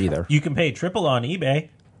out for either. You can pay triple on eBay.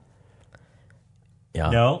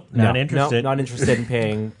 Yeah. No, not interested. No, not interested in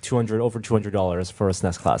paying over $200 for a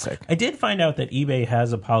SNES Classic. I did find out that eBay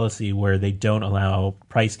has a policy where they don't allow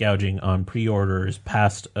price gouging on pre-orders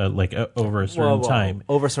past over a certain time.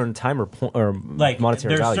 Over a certain time or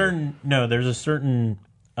monetary value. There's a certain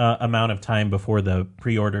amount of time before the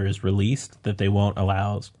pre-order is released that they won't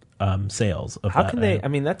allow sales of how that. Can they? I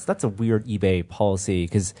mean, that's a weird eBay policy,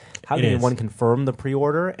 because how can one confirm the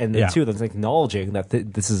pre-order, and then two, that's acknowledging that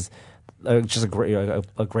this is just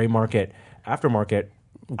a gray market, aftermarket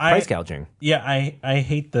price gouging. Yeah, I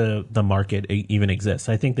hate the market even exists.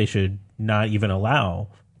 I think they should not even allow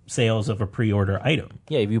sales of a pre-order item.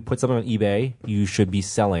 Yeah, if you put something on eBay, you should be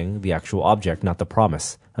selling the actual object, not the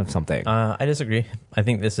promise of something. I disagree. I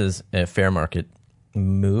think this is a fair market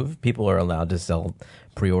move. People are allowed to sell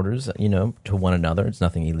pre-orders, to one another. There's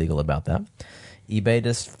nothing illegal about that. eBay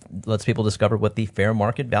just lets people discover what the fair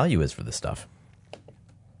market value is for this stuff.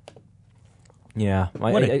 Yeah.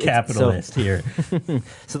 What a capitalist here.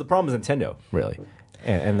 So the problem is Nintendo, really.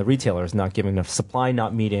 And the retailer is not giving enough supply,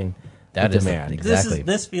 not meeting the demand. Exactly.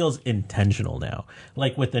 This feels intentional now.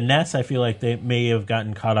 Like with the NES, I feel like they may have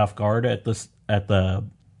gotten caught off guard at the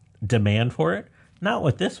demand for it. Not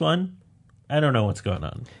with this one. I don't know what's going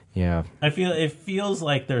on. Yeah. It feels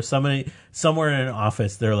like there's somebody somewhere in an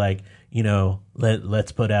office. They're like,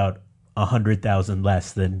 let's put out 100,000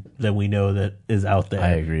 less than we know that is out there.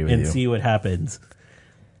 I agree with you. And see what happens.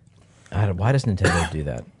 Why does Nintendo do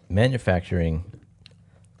that? Manufacturing,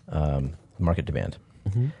 market demand.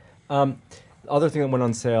 Mm-hmm. Other thing that went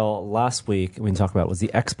on sale last week we can talk about was the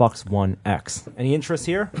Xbox One X. Any interest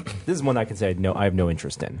here? This is one I can say I have no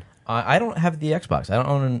interest in. I don't have the Xbox. I don't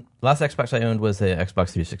own. Last Xbox I owned was the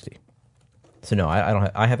Xbox 360. So no, I don't.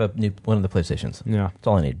 I have one of the PlayStations. Yeah, that's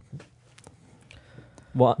all I need.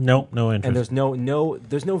 Well, no interest. And there's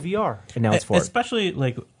no VR announced for it. Especially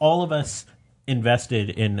like all of us invested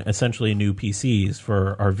in essentially new PCs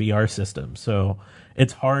for our VR system, so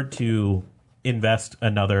it's hard to invest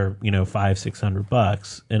another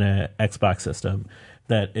 $500-600 in an Xbox system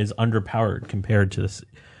that is underpowered compared to this.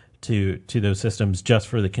 To those systems just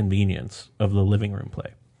for the convenience of the living room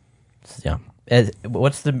play. Yeah.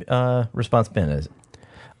 What's the response been? Has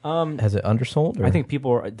it undersold? Or? I think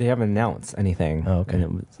they haven't announced anything. Oh, okay.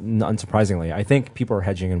 And unsurprisingly, I think people are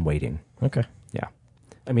hedging and waiting. Okay. Yeah.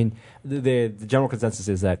 I mean, the general consensus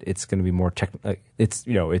is that it's going to be more it's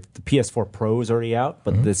the PS4 Pro is already out,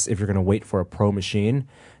 but this, if you're going to wait for a Pro machine,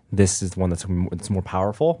 this is the one that's more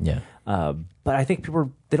powerful. Yeah. But I think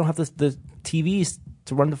they don't have the TVs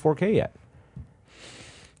to run the 4K yet.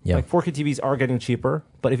 Yeah. Like 4K TVs are getting cheaper,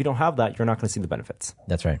 but if you don't have that, you're not going to see the benefits.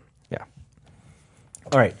 That's right. Yeah.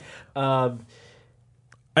 All right.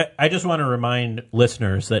 I just want to remind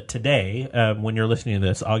listeners that today, when you're listening to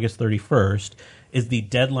this, August 31st, is the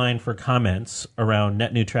deadline for comments around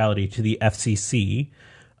net neutrality to the FCC.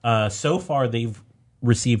 So far, they've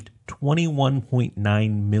received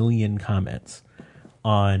 21.9 million comments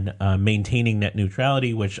on maintaining net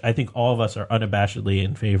neutrality, which I think all of us are unabashedly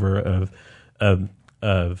in favor of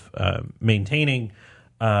maintaining.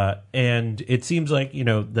 And it seems like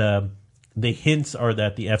the hints are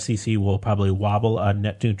that the FCC will probably wobble on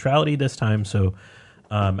net neutrality this time. So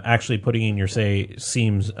actually putting in your say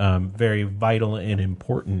seems very vital and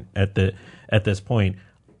important at this point.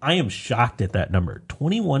 I am shocked at that number.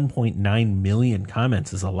 21.9 million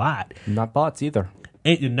comments is a lot. Not bots either.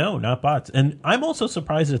 No, not bots. And I'm also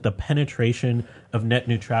surprised at the penetration of net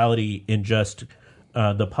neutrality in just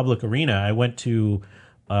the public arena. I went to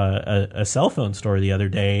a cell phone store the other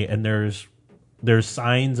day, and there's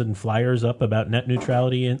signs and flyers up about net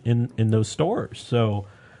neutrality in those stores. So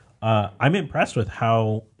I'm impressed with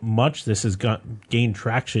how much this has gained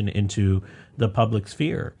traction into the public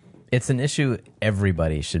sphere. It's an issue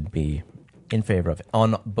everybody should be in favor of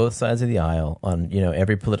on both sides of the aisle, on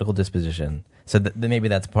every political disposition. So maybe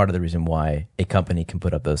that's part of the reason why a company can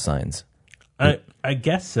put up those signs. I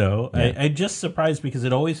guess so. Yeah. I just surprised because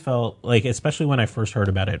it always felt like, especially when I first heard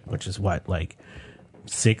about it, which is what, like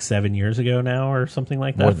 6-7 years ago now or something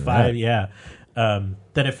like that. 5, that. Yeah.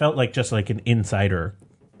 That it felt like just like an insider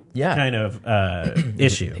kind of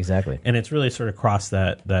issue. Exactly. And it's really sort of crossed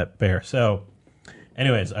that bear. So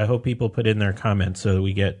anyways, I hope people put in their comments so that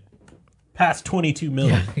we get past 22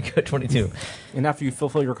 million. Yeah, go 22. And after you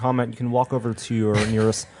fulfill your comment, you can walk over to your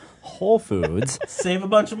nearest Whole Foods. Save a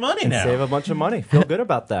bunch of money now. Save a bunch of money. Feel good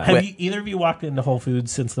about that. Have either of you walked into Whole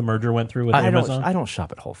Foods since the merger went through with Amazon? I don't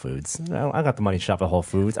shop at Whole Foods. I got the money to shop at Whole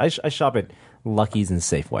Foods. I shop at Lucky's and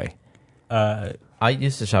Safeway. I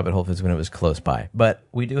used to shop at Whole Foods when it was close by, but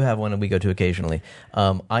we do have one that we go to occasionally.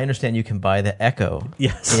 I understand you can buy the Echo.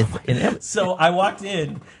 Yes. So I walked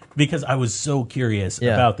in because I was so curious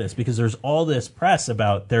about this, because there's all this press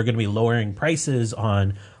about they're going to be lowering prices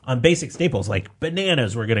on basic staples, like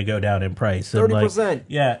bananas were going to go down in price.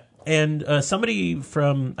 30%. And somebody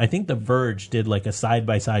from, I think The Verge did like a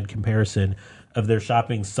side-by-side comparison of their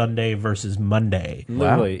shopping Sunday versus Monday.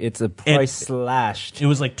 Literally, it's a price slashed. It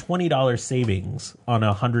was like $20 savings on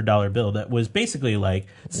a $100 bill. That was basically like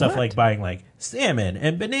stuff like buying like salmon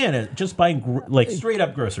and banana, just buying like straight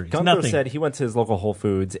up groceries. Gunther Nothing. said he went to his local Whole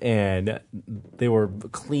Foods and they were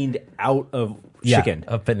cleaned out of chicken.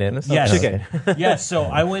 Of bananas? Yes. Chicken. Yes. So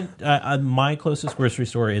I went. My closest grocery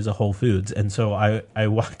store is a Whole Foods, and so I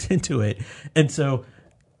walked into it, and so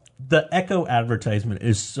the Echo advertisement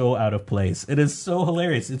is so out of place. It is so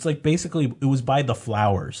hilarious. It's like basically it was by the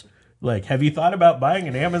flowers. Like, have you thought about buying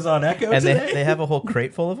an Amazon Echo And today? they have a whole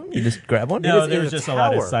crate full of them? You just grab one? No, It there is was just a a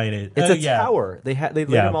lot of tower. signage. It's a tower. They laid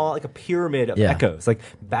them all out like a pyramid of Yeah. echoes. Like,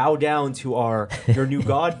 bow down to your new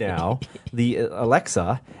god now, the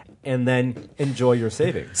Alexa, and then enjoy your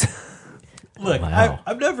savings. Look, Wow.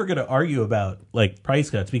 I'm never going to argue about like price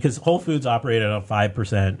cuts because Whole Foods operated on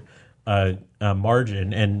 5%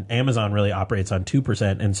 margin, and Amazon really operates on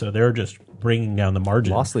 2%, and so they're just bringing down the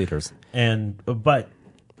margin. Loss leaders. But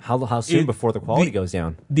How soon before the quality goes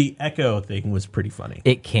down? the Echo thing was pretty funny.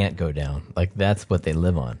 It can't go down. Like, that's what they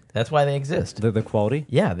live on. That's why they exist. The quality?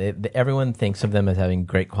 Yeah, everyone thinks of them as having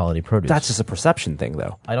great quality produce. That's just a perception thing,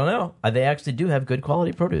 though. I don't know. They actually do have good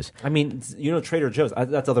quality produce. I mean, Trader Joe's.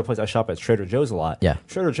 That's the other place I shop at. Trader Joe's a lot. Yeah.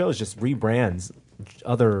 Trader Joe's just rebrands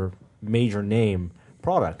other major name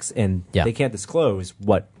products, and they can't disclose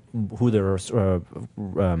who their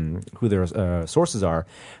sources are.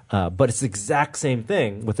 But it's the exact same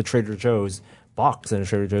thing with the Trader Joe's box and a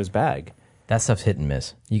Trader Joe's bag. That stuff's hit and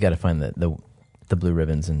miss. You got to find the blue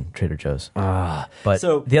ribbons in Trader Joe's. But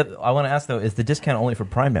So- I want to ask, though, is the discount only for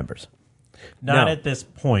Prime members? Not No. at this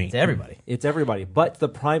point. To everybody. It's everybody. But the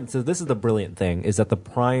Prime, so this is the brilliant thing, is that the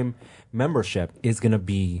Prime membership is going to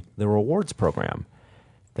be the rewards program.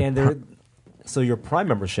 So your Prime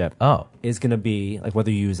membership is going to be, like,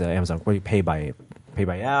 whether you use Amazon, whether you pay by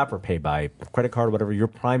app or pay by credit card or whatever, your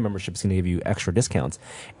Prime membership is going to give you extra discounts.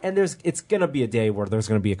 And it's going to be a day where there's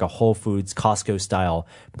going to be like a Whole Foods, Costco-style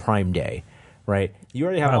Prime Day, right? You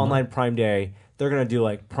already have online Prime Day. They're going to do,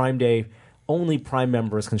 like, Prime Day. Only Prime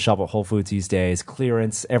members can shop at Whole Foods these days.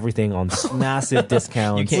 Clearance, everything on massive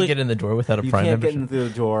discounts. You can't get in the door without a You Prime can't membership. get into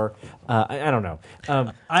the door. I don't know.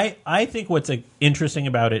 I think what's interesting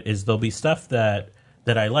about it is there'll be stuff that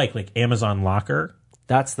I like Amazon Locker.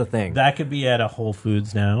 That's the thing. That could be at a Whole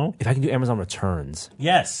Foods now. If I can do Amazon returns,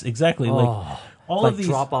 Yes, exactly. Like all like of these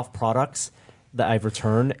drop-off products that I've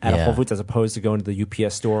returned at a Yeah. Whole Foods, as opposed to going to the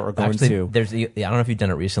UPS store or going Actually, to. there's I don't know if you've done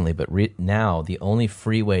it recently, but now the only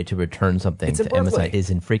free way to return something It's in to Amazon Berkeley. is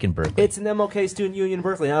in freaking Berkeley. It's an MLK Student Union in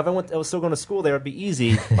Berkeley. Now, if I was still going to school there, it'd be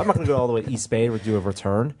easy. I'm not going to go all the way to East Bay to do a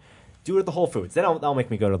return. Do it at the Whole Foods. Then that'll make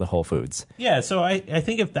me go to the Whole Foods. Yeah, so I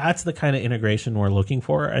think if that's the kind of integration we're looking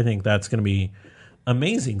for, I think that's going to be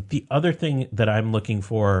amazing. The other thing that I'm looking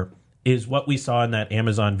for is what we saw in that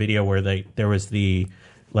Amazon video where there was the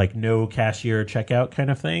like no cashier checkout kind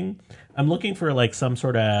of thing. I'm looking for like some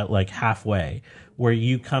sort of like halfway where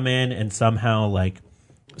you come in and somehow like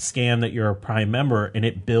scan that you're a Prime member and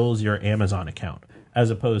it bills your Amazon account as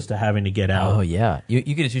opposed to having to get out. Oh yeah, you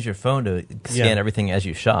could just use your phone to scan everything as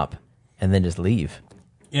you shop, and then just leave.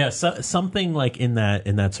 Yeah, something like in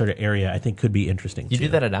that sort of area, I think could be interesting. You do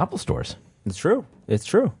that at Apple stores. It's true. It's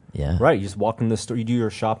true. Yeah. Right. You just walk in the store. You do your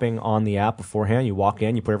shopping on the app beforehand. You walk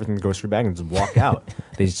in. You put everything in the grocery bag and just walk out.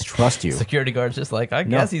 They just trust you. Security guard's just like, I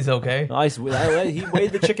guess he's okay. He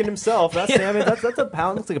weighed the chicken himself. That's salmon. That's a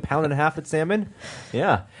pound. Looks like a pound and a half of salmon.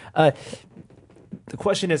 Yeah. The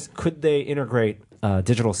question is, could they integrate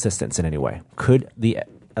digital assistants in any way? Could the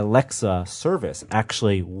Alexa service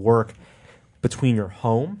actually work between your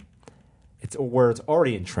home, where it's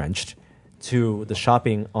already entrenched, to the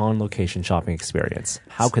shopping on location shopping experience?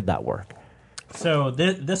 How could that work? So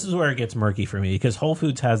this is where it gets murky for me because Whole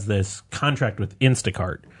Foods has this contract with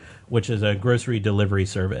Instacart, which is a grocery delivery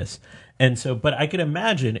service. And so, but I could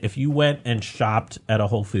imagine if you went and shopped at a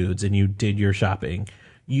Whole Foods and you did your shopping,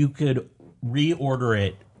 you could reorder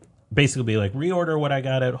it, basically be like, reorder what I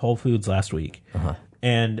got at Whole Foods last week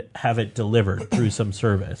and have it delivered through some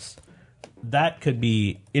service. That could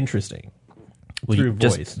be interesting. Through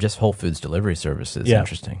voice. Just Whole Foods delivery service is Yeah.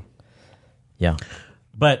 interesting. Yeah.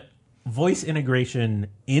 But voice integration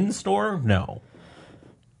in store, no.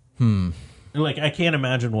 Like I can't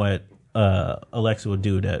imagine what Alexa would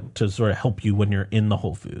do to sort of help you when you're in the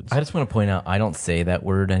Whole Foods. I just want to point out, I don't say that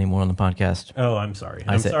word anymore on the podcast. Oh, I'm sorry.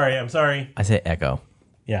 I'm sorry. I say Echo.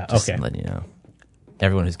 Yeah. Just Okay. letting you know.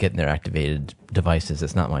 Everyone who's getting their activated devices,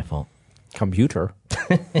 it's not my fault. Computer.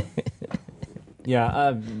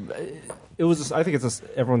 Yeah. It was. I think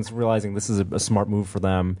everyone's realizing this is a smart move for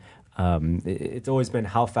them. It's always been,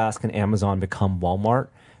 how fast can Amazon become Walmart?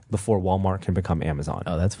 before Walmart can become Amazon.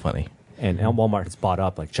 Oh, that's funny. And Walmart has bought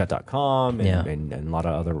up like Jet.com Yeah. and a lot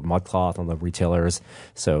of other MudCloth and the retailers.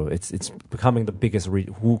 So it's becoming the biggest,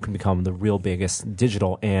 who can become the real biggest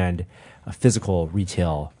digital and physical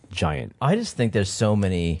retail giant. I just think there's so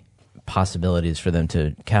many possibilities for them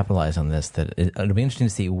to capitalize on this that it'll be interesting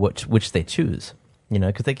to see which they choose. You know,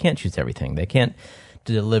 because they can't choose everything. They can't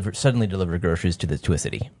suddenly deliver groceries to a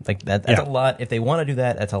city. Like that's a lot. If they want to do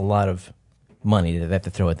that, that's a lot of money that they have to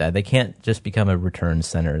throw at that. They can't just become a return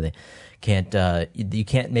center. They can't. You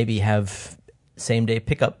can't maybe have same day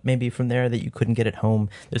pickup maybe from there that you couldn't get at home.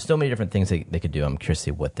 There's so many different things they could do. I'm curious to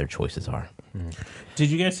see what their choices are. Did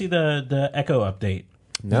you guys see the Echo update?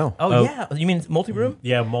 No. Oh yeah, you mean multi-room?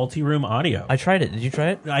 Yeah, multi-room audio. I tried it. Did you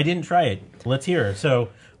try it? I didn't try it. Let's hear. So,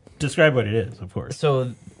 describe what it is, of course.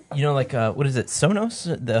 So, you know, like, what is it?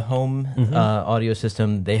 Sonos, the home audio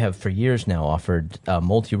system, they have for years now offered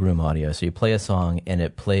multi-room audio. So you play a song and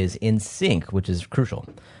it plays in sync, which is crucial.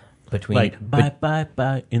 Like,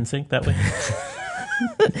 bye, in sync that way?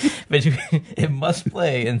 It must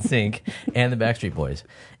play in sync and the Backstreet Boys.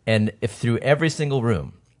 And if through every single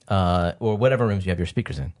room, or whatever rooms you have your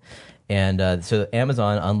speakers in. And so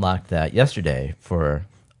Amazon unlocked that yesterday for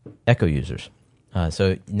Echo users.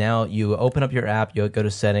 So now you open up your app, you go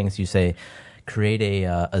to settings, you say create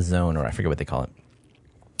a zone, or I forget what they call it,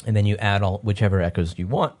 and then you add whichever echoes you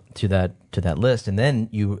want to that list, and then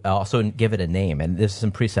you also give it a name. And there's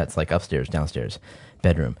some presets like upstairs, downstairs,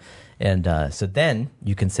 bedroom, and so then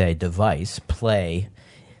you can say device play,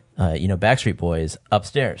 Backstreet Boys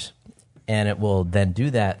upstairs, and it will then do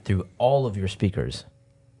that through all of your speakers.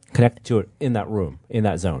 Connected to it in that room, in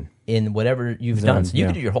that zone. In whatever you've done. So you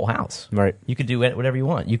could do your whole house. Right. You could do whatever you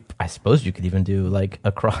want. I suppose you could even do like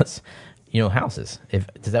across, houses.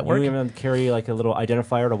 Does that work? You even carry like a little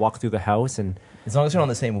identifier to walk through the house, and as long as you're on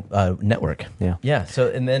the same network. Yeah. Yeah. So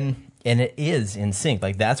and it is in sync.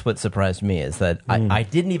 Like that's what surprised me is that I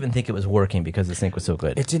didn't even think it was working because the sync was so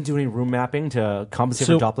good. it didn't do any room mapping to compensate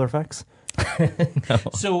for Doppler effects. No.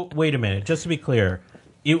 So, wait a minute. Just to be clear,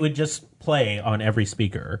 it would just play on every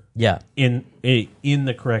speaker. Yeah. In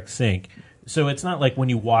the correct sync. So it's not like when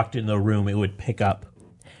you walked in the room, it would pick up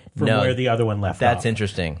from where the other one left That's off.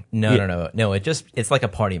 interesting. No. It's like a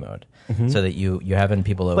party mode, so that you're having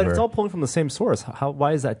people over. But it's all pulling from the same source.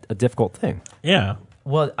 Why is that a difficult thing? Yeah.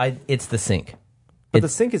 Well, it's the sync. But the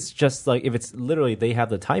sync is just like, if it's literally, they have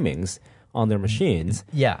the timings on their machines.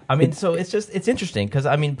 Yeah, I mean, so it's interesting because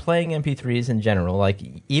I mean, playing MP3s in general, like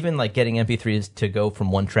even like getting MP3s to go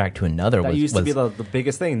from one track to another That used to be the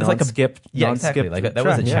biggest thing. Non-skip, exactly. Like that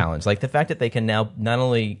was a challenge. Like the fact that they can now not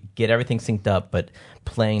only get everything synced up, but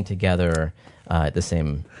playing together at the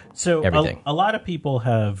same. So everything. A lot of people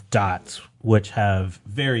have dots which have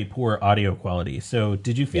very poor audio quality. So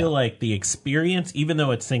did you feel like the experience, even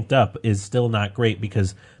though it's synced up, is still not great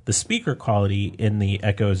because the speaker quality in the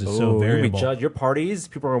Echoes is so variable? Judge your parties.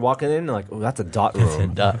 People are walking in and like, oh, that's a dot room. It's a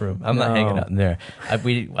dot room. I'm not hanging out in there.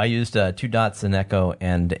 I used 2 dots, an Echo,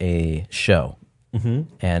 and a Show,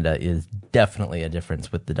 and it is definitely a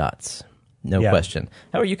difference with the dots. No question.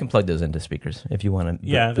 However, you can plug those into speakers if you want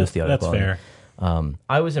to boost the audio quality. Fair.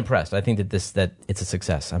 I was impressed. I think that it's a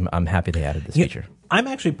success. I'm happy they added this feature. I'm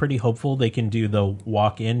actually pretty hopeful they can do the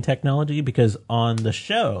walk-in technology because on the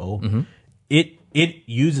Show, it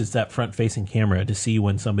uses that front-facing camera to see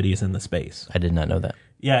when somebody is in the space. I did not know that.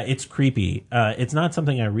 Yeah, it's creepy. It's not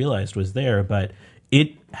something I realized was there, but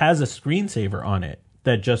it has a screensaver on it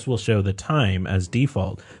that just will show the time as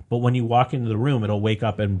default. But when you walk into the room, it'll wake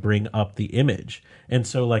up and bring up the image. And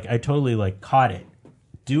so, like, I totally caught it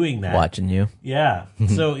doing that, watching you. Yeah.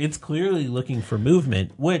 So it's clearly looking for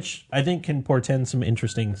movement, which I think can portend some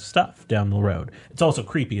interesting stuff down the road. It's also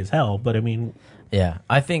creepy as hell, but I mean, yeah,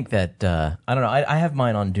 I think that I don't know. I have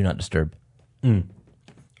mine on Do Not Disturb.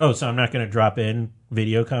 Oh, so I'm not going to drop in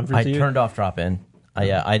video conference. I turned off drop in.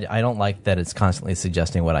 I don't like that it's constantly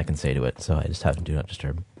suggesting what I can say to it, so I just have to Do Not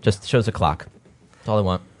Disturb. Just shows a clock. That's all I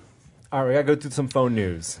want. All right, we got to go through some phone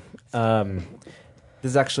news.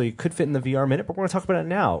 This actually could fit in the VR minute, but we're going to talk about it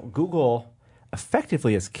now. Google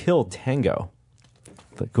effectively has killed Tango.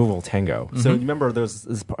 The Google Tango. So you remember there's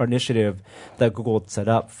this initiative that Google set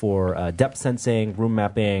up for depth sensing, room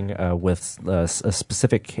mapping with a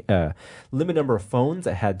specific limited number of phones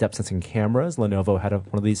that had depth sensing cameras. Lenovo had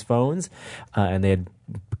one of these phones, and they had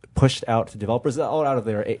pushed out to developers all out of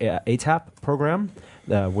their ATAP program,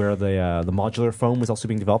 where the modular phone was also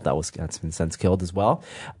being developed. That's been since killed as well.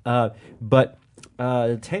 But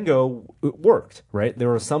Tango, it worked, right? There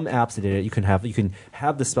were some apps that did it. You can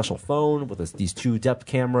have this special phone with these 2 depth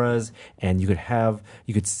cameras, and you could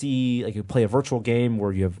play a virtual game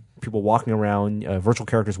where you have people walking around, virtual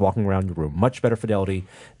characters walking around your room. Much better fidelity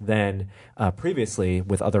than previously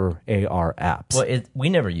with other AR apps. Well, we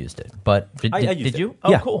never used it, but I used did it. you?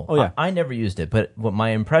 Oh, Yeah. cool. Oh, yeah. I never used it, but what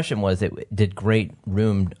my impression was it did great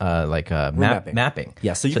room mapping.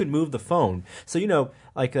 Yeah, so you could move the phone. So,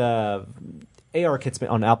 like AR kit's been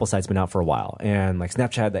on the Apple side's been out for a while, and like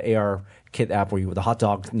Snapchat had the AR kit app where the hot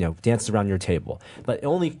dog dances around your table, but it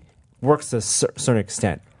only works to a certain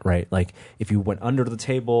extent, right? Like if you went under the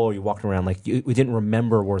table or you walked around, like we didn't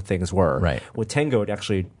remember where things were. Right. With Tango, it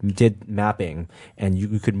actually did mapping, and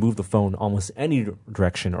you could move the phone almost any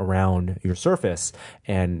direction around your surface,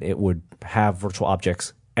 and it would have virtual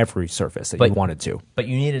objects every surface that you wanted to. But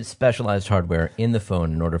you needed specialized hardware in the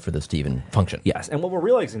phone in order for this to even function. Yes, and what we're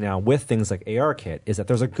realizing now with things like ARKit is that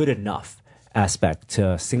there's a good enough aspect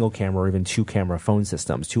to single camera or even two camera phone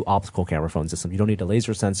systems, two optical camera phone systems. You don't need a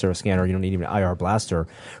laser sensor, a scanner, you don't need even an IR blaster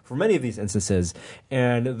for many of these instances.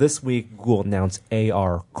 And this week, Google announced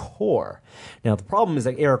AR Core. Now, the problem is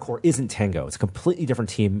that AR Core isn't Tango. It's a completely different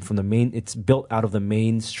team from the main, it's built out of the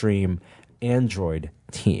mainstream Android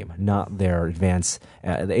team, not their advanced the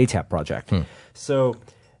ATAP project. So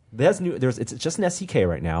it's just an SDK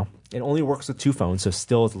right now. It only works with two phones, so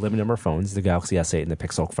still it's a limited number of phones, the Galaxy S8 and the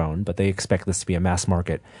Pixel phone, but they expect this to be a mass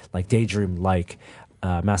market, like Daydream-like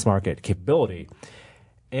mass market capability.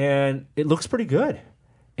 And it looks pretty good.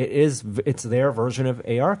 It's their version of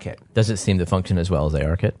ARKit. Does it seem to function as well as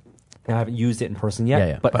ARKit? I haven't used it in person yet,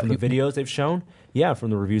 Yeah. but from the videos they've shown, from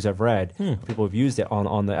the reviews I've read, people have used it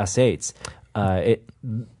on the S8s.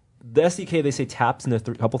 The SDK, they say, taps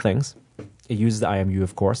into a couple things. It uses the IMU,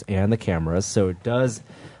 of course, and the cameras, so it does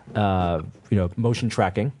motion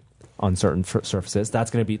tracking on certain surfaces.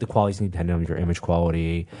 That's going to be the quality is going to depend on your image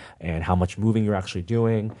quality and how much moving you're actually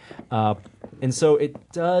doing. And so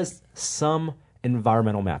it does some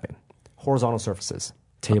environmental mapping, horizontal surfaces,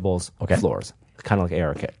 tables, floors, kind of like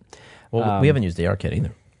ARKit. Well, we haven't used ARKit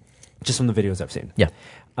either. Just from the videos I've seen. Yeah.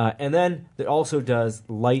 And then it also does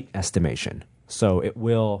light estimation. So it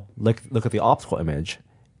will look at the optical image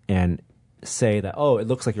and say that, it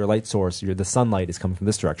looks like your light source, the sunlight is coming from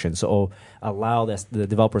this direction. So allow the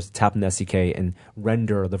developers to tap in the SDK and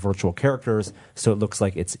render the virtual characters so it looks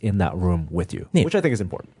like it's in that room with you, which I think is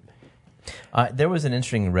important. There was an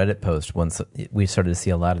interesting Reddit post once we started to see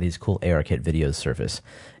a lot of these cool ARKit videos surface.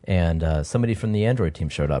 And somebody from the Android team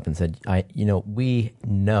showed up and said, we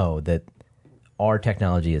know that our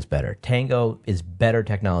technology is better. Tango is better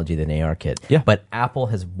technology than ARKit. Yeah. But Apple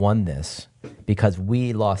has won this because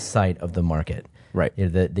we lost sight of the market. Right.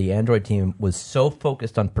 The Android team was so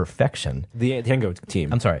focused on perfection. The Tango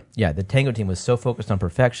team. I'm sorry. Yeah, the Tango team was so focused on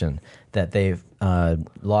perfection that they've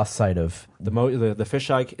lost sight of the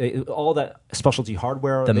fisheye, all that specialty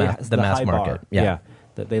hardware. The mass market. Yeah.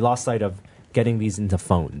 They lost sight of getting these into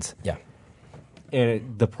phones. Yeah.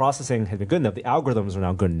 And the processing has been good enough, the algorithms are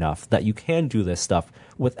now good enough that you can do this stuff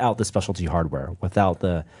without the specialty hardware, without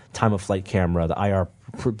the time-of-flight camera, the IR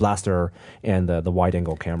blaster, and the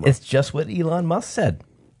wide-angle camera. It's just what Elon Musk said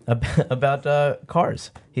about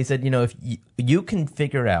cars. He said, if you can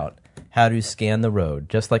figure out how to scan the road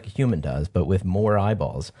just like a human does, but with more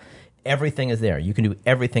eyeballs, everything is there. You can do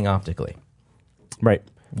everything optically. Right.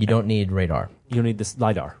 You don't need radar. You don't need this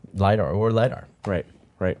LiDAR. LiDAR. Right.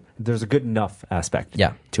 There's a good enough aspect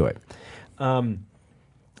to it.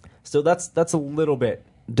 So that's a little bit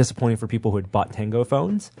disappointing for people who had bought Tango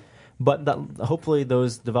phones, but hopefully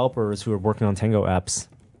those developers who are working on Tango apps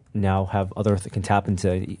now have can tap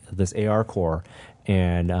into this AR core,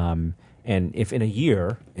 and if in a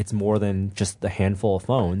year it's more than just a handful of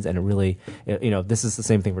phones, and it really, this is the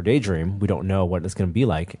same thing for Daydream. We don't know what it's going to be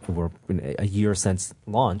like. We're a year since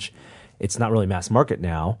launch. It's not really mass market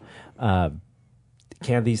now.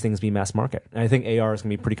 Can these things be mass market? And I think AR is going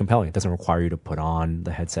to be pretty compelling. It doesn't require you to put on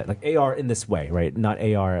the headset. Like AR in this way, right? Not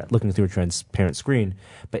AR looking through a transparent screen,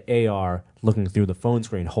 but AR looking through the phone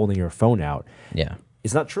screen, holding your phone out. Yeah.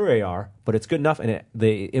 It's not true AR, but it's good enough, and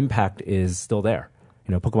the impact is still there.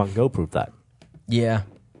 Pokemon Go proved that. Yeah.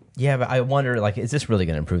 Yeah, but I wonder, is this really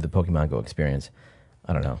going to improve the Pokemon Go experience?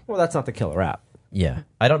 I don't know. Well, that's not the killer app. Yeah.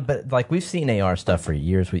 I don't, but we've seen AR stuff for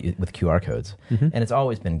years with QR codes, and it's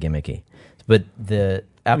always been gimmicky. But the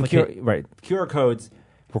application, QR codes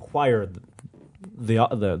require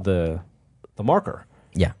the marker.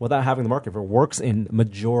 Yeah. Without having the marker, if it works in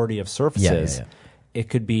majority of surfaces, it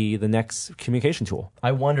could be the next communication tool.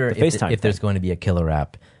 I wonder if there's going to be a killer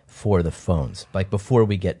app for the phones, before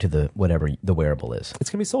we get to whatever the wearable is. It's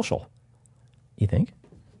going to be social. You think?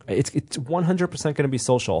 It's 100% going to be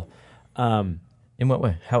social. In what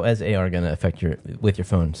way? How is AR going to affect your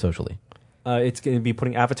phone socially? It's going to be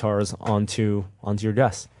putting avatars onto your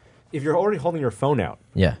desk. if you're already holding your phone out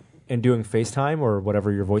Yeah. and doing FaceTime or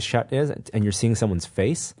whatever your voice chat is, and you're seeing someone's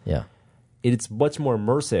face, Yeah. it's much more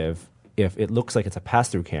immersive if it looks like it's a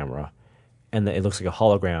pass-through camera and that it looks like a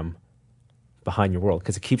hologram behind your world,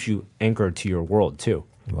 because it keeps you anchored to your world too.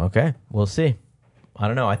 Okay. We'll see. I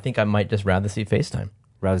don't know. I think I might just rather see FaceTime.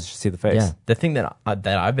 Rather than just see the face. Yeah. The thing that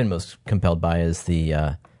I've been most compelled by is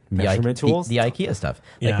the Measurement tools? the IKEA stuff,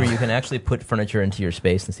 like Yeah. where you can actually put furniture into your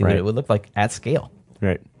space and see what Right. it would look like at scale.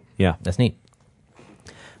 Right. Yeah. That's neat.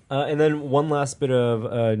 And then one last bit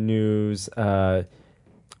of news.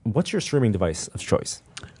 What's your streaming device of choice?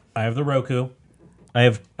 I have the Roku. I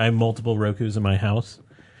have multiple Rokus in my house.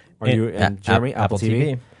 Are you and Jeremy? Apple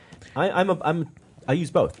TV. I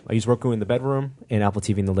use both. I use Roku in the bedroom and Apple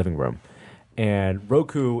TV in the living room. And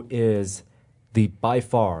Roku is by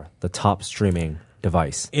far the top streaming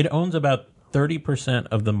device. It owns about 30%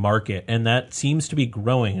 of the market, and that seems to be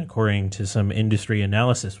growing according to some industry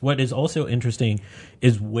analysis. What is also interesting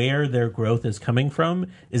is where their growth is coming from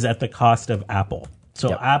is at the cost of Apple. So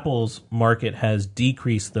Yep. Apple's market has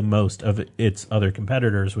decreased the most of its other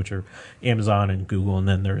competitors, which are Amazon and Google, and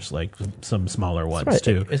then there's like some smaller ones Right.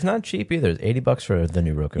 too. It's not cheap either. It's $80 for the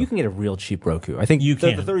new Roku. You can get a real cheap Roku. I think You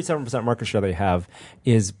the can. 37% market share they have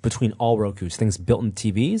is between all Rokus, things built in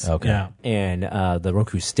TVs, Okay. Yeah. and the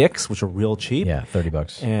Roku sticks, which are real cheap. Yeah,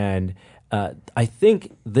 $30. And I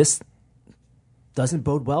think this doesn't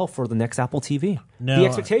bode well for the next Apple TV. No. The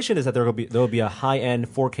expectation is that there will be a high-end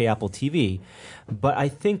 4K Apple TV, but I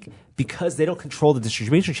think because they don't control the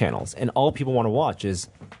distribution channels and all people want to watch is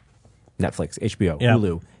Netflix, HBO, Yeah.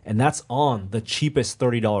 Hulu, and that's on the cheapest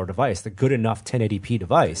 $30 device, the good enough 1080p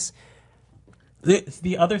device.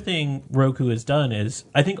 The other thing Roku has done is,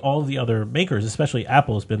 I think all of the other makers, especially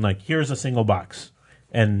Apple, has been like, here's a single box,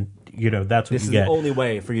 and that's what This you is get. the only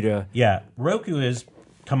way for you to... Yeah, Roku has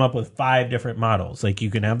come up with 5 different models. Like, you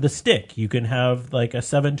can have the stick, you can have like a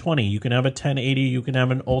 720, you can have a 1080, you can have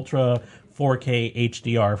an ultra 4K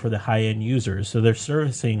HDR for the high-end users. So they're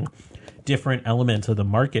servicing different elements of the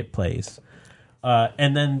marketplace.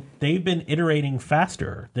 And then they've been iterating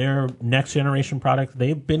faster. Their next generation product,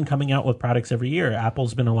 they've been coming out with products every year.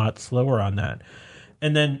 Apple's been a lot slower on that.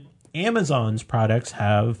 And then Amazon's products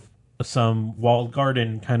have some walled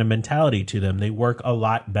garden kind of mentality to them. They work a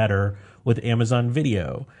lot better with Amazon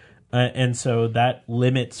Video. And so that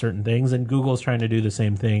limits certain things. And Google's trying to do the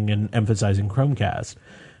same thing and emphasizing Chromecast.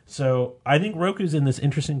 So I think Roku's in this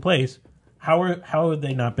interesting place. How have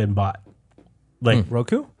they not been bought? Like,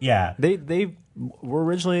 Roku? yeah. They were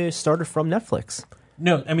originally started from Netflix.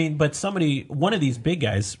 No, I mean, but one of these big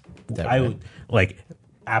guys, That I right? would like.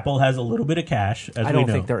 Apple has a little bit of cash, as I we don't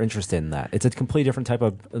know. think they're interested in that. It's a completely different type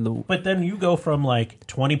of... But then you go from like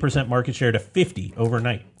 20% market share to 50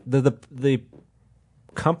 overnight. The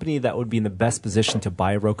company that would be in the best position to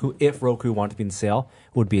buy Roku, if Roku wanted to be in sale,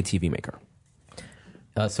 would be a TV maker.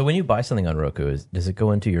 So when you buy something on Roku, does it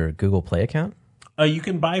go into your Google Play account? You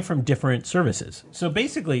can buy from different services. So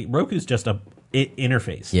basically, Roku's just a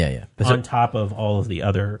interface. Yeah. On top of all of the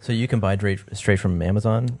other. So you can buy straight from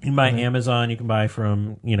Amazon, You can buy Amazon. You can buy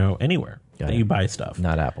from anywhere Got that it. you buy stuff.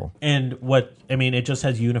 not Apple. And it just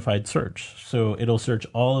has unified search. So it'll search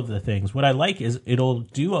all of the things. What I like is it'll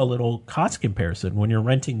do a little cost comparison. When you're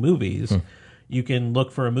renting movies, you can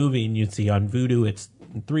look for a movie and you see on Vudu it's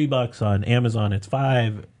 $3, on Amazon it's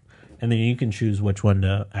 $5, and then you can choose which one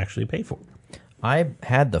to actually pay for. I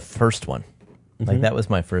had the first one. Like that was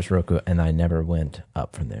my first Roku, and I never went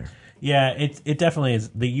up from there. Yeah, it definitely is.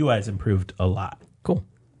 The UI has improved a lot. Cool.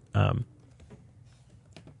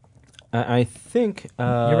 I think...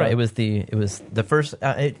 You're right. It was the first.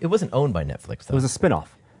 It wasn't owned by Netflix, though. It was a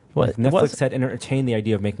spin-off. What? Like It Netflix was? had entertained the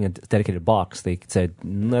idea of making a dedicated box. They said,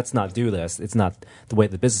 let's not do this. It's not the way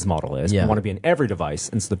the business model is. Yeah. We want to be in every device.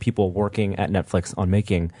 And so the people working at Netflix on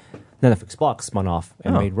making Netflix box spun off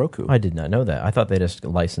and made Roku. I did not know that. I thought they just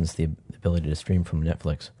licensed the ability to stream from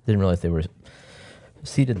Netflix. Didn't realize they were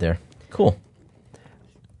seated there. Cool.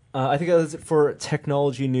 I think that's it for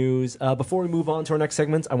technology news. Before we move on to our next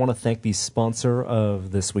segment, I want to thank the sponsor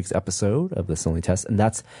of this week's episode of This Only Test, and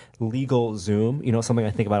that's LegalZoom. Something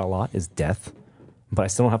I think about a lot is death, but I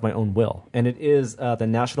still don't have my own will. And it is the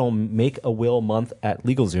National Make a Will Month at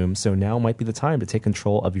LegalZoom, so now might be the time to take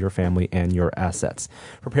control of your family and your assets.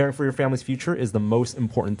 Preparing for your family's future is the most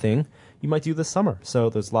important thing you might do this summer. So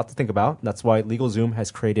there's a lot to think about. That's why LegalZoom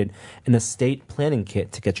has created an estate planning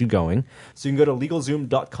kit to get you going. So you can go to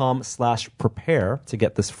LegalZoom.com/prepare to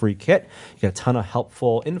get this free kit. You get a ton of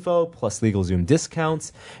helpful info plus LegalZoom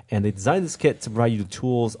discounts. And they designed this kit to provide you the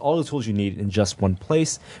tools, all the tools you need in just one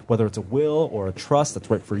place, whether it's a will or a trust that's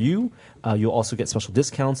right for you. You'll also get special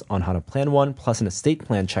discounts on how to plan one, plus an estate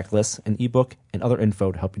plan checklist, an ebook, and other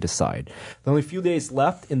info to help you decide. There are only a few days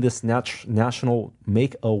left in this National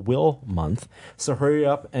Make a Will month, so hurry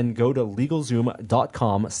up and go to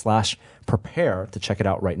LegalZoom.com/prepare to check it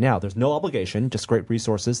out right now. There's no obligation, just great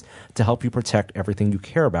resources to help you protect everything you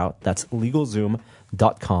care about. That's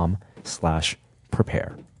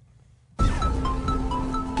LegalZoom.com/prepare.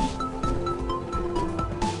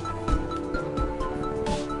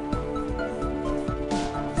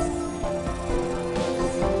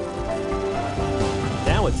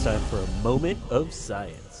 Now it's time for a moment of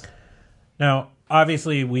science. Now,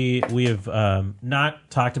 obviously, we have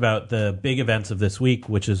not talked about the big events of this week,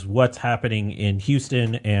 which is what's happening in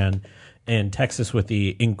Houston and Texas with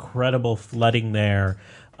the incredible flooding there.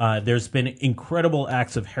 There's been incredible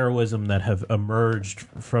acts of heroism that have emerged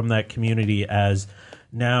from that community as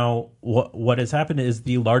now what has happened is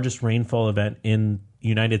the largest rainfall event in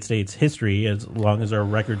United States history, as long as our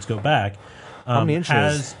records go back. How many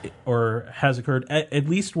inches? has occurred. At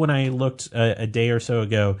least when I looked a day or so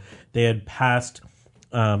ago, they had passed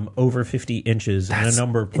over 50 inches in a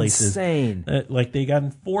number of places. Insane. Like they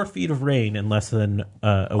gotten 4 feet of rain in less than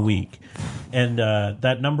a week, and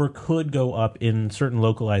that number could go up in certain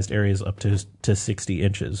localized areas up to 60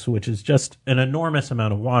 inches, which is just an enormous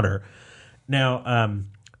amount of water. Now,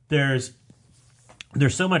 there's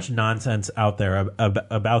so much nonsense out there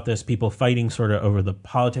about this. People fighting sort of over the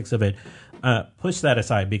politics of it. Push that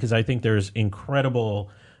aside because I think there's incredible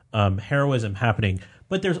heroism happening.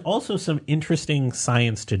 But there's also some interesting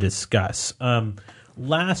science to discuss.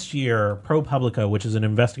 Last year, ProPublica, which is an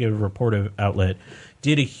investigative reporter outlet,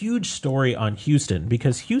 did a huge story on Houston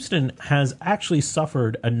because Houston has actually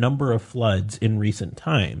suffered a number of floods in recent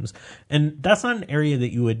times. And that's not an area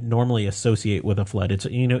that you would normally associate with a flood. It's,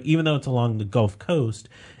 even though it's along the Gulf Coast,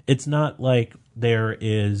 it's not like there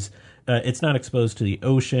is... it's not exposed to the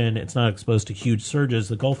ocean. It's not exposed to huge surges.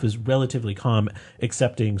 The Gulf is relatively calm,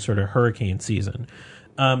 excepting sort of hurricane season.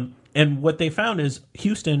 And what they found is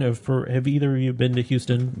Houston. Have either of you been to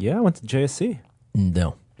Houston? Yeah, I went to JSC.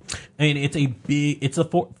 No. I mean,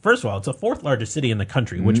 first of all, it's the 4th largest city in the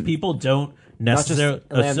country, which people don't necessarily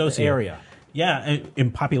associate. Area. Yeah,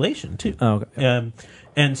 in population too. Oh, okay.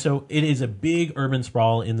 And so it is a big urban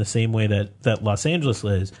sprawl in the same way that Los Angeles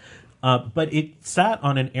is. But it sat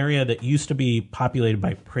on an area that used to be populated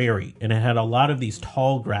by prairie, and it had a lot of these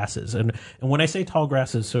tall grasses. And when I say tall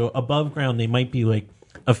grasses, so above ground, they might be like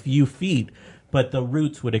a few feet, but the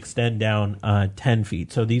roots would extend down 10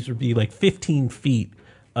 feet. So these would be like 15 feet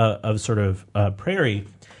of sort of prairie.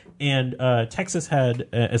 And Texas had,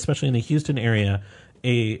 especially in the Houston area,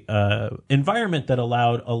 a environment that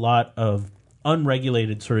allowed a lot of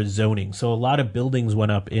unregulated sort of zoning. So a lot of buildings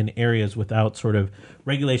went up in areas without sort of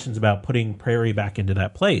regulations about putting prairie back into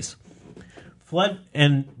that place.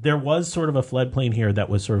 And there was sort of a floodplain here that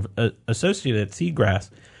was sort of associated with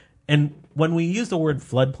seagrass. And when we use the word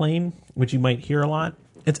floodplain, which you might hear a lot,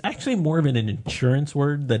 it's actually more of an insurance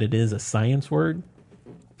word than it is a science word.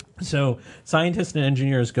 So scientists and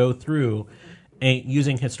engineers go through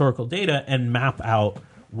using historical data and map out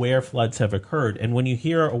where floods have occurred. And when you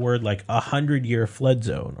hear a word like 100-year flood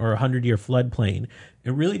zone or 100-year floodplain,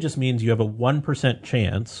 it really just means you have a 1%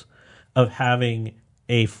 chance of having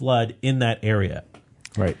a flood in that area.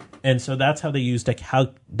 Right. And so that's how they use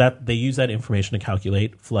that information to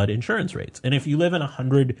calculate flood insurance rates. And if you live in a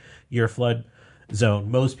 100-year flood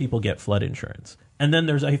zone, most people get flood insurance. And then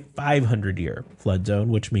there's a 500-year flood zone,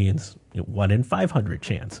 which means 1 in 500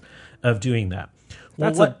 chance of doing that.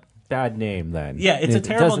 That's a bad name then. Yeah, it's a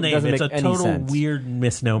terrible name. It's a total sense. Weird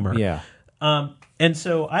misnomer. Yeah. And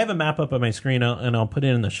so I have a map up on my screen, and I'll put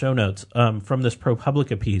it in the show notes from this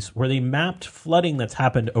ProPublica piece where they mapped flooding that's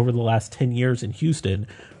happened over the last 10 years in Houston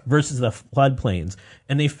versus the floodplains.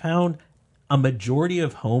 And they found a majority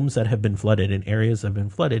of homes that have been flooded and areas that have been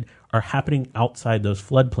flooded are happening outside those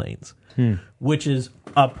floodplains, which is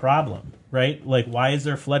a problem, right? Like, why is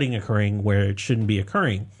there flooding occurring where it shouldn't be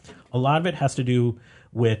occurring? A lot of it has to do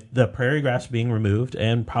with the prairie grass being removed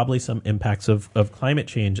and probably some impacts of climate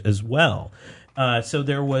change as well. So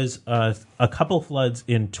there was a couple floods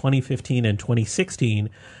in 2015 and 2016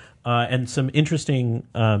 and some interesting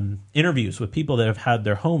interviews with people that have had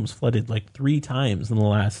their homes flooded like 3 times in the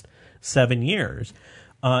last 7 years.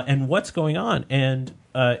 and what's going on. And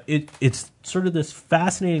it's sort of this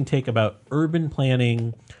fascinating take about urban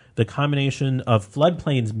planning, the combination of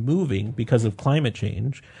floodplains moving because of climate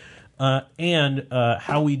change, and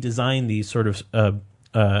how we design these sort of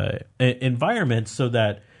environments so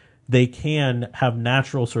that they can have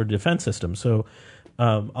natural sort of defense systems. So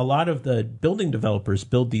a lot of the building developers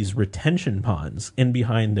build these retention ponds in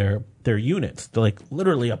behind their units. They're like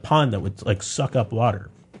literally a pond that would like suck up water.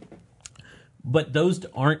 But those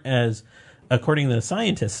aren't as, according to the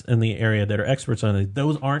scientists in the area that are experts on it,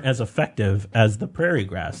 those aren't as effective as the prairie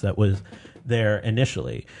grass that was there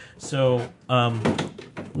initially. So, I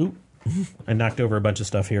knocked over a bunch of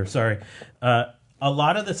stuff here. Sorry. A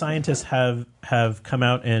lot of the scientists have come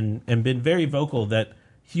out and been very vocal that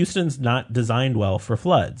Houston's not designed well for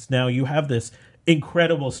floods. Now, you have this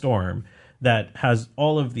incredible storm that has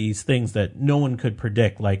all of these things that no one could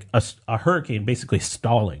predict, like a hurricane basically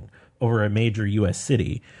stalling over a major U.S.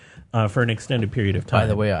 city for an extended period of time. By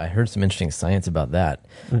the way, I heard some interesting science about that.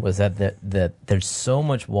 Was that there's so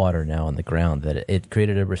much water now on the ground that it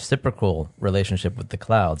created a reciprocal relationship with the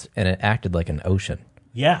clouds, and it acted like an ocean.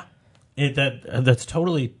 Yeah, that's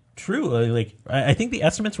totally true. Like I think the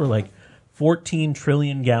estimates were like 14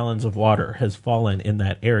 trillion gallons of water has fallen in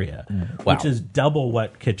that area, which is double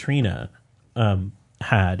what Katrina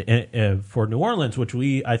had for New Orleans, which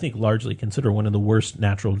I think largely consider one of the worst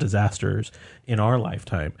natural disasters in our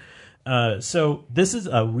lifetime. So this is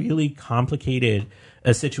a really complicated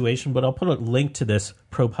situation, but I'll put a link to this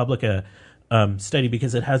ProPublica study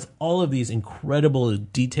because it has all of these incredible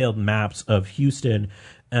detailed maps of Houston,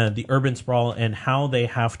 the urban sprawl, and how they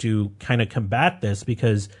have to kind of combat this,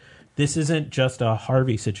 because this isn't just a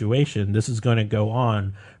Harvey situation. This is going to go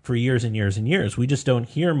on for years and years and years. We just don't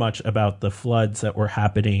hear much about the floods that were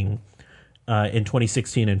happening in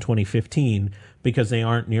 2016 and 2015 because they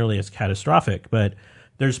aren't nearly as catastrophic. But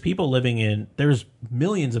there's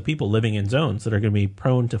millions of people living in zones that are going to be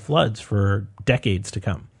prone to floods for decades to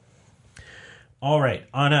come. All right,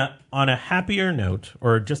 on a happier note,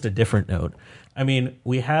 or just a different note, I mean,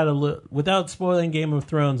 we had without spoiling Game of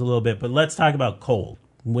Thrones a little bit, but let's talk about cold.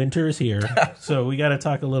 Winter's here, so we got to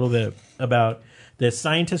talk a little bit about this.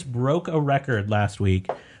 Scientists broke a record last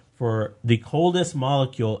week for the coldest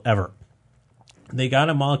molecule ever. They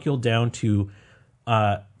got a molecule down to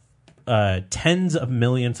tens of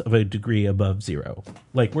millions of a degree above zero.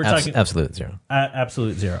 Like we're talking absolute zero.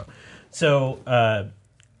 Absolute zero. So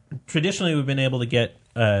traditionally, we've been able to get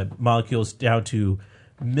molecules down to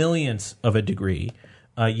millions of a degree.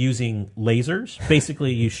 Using lasers.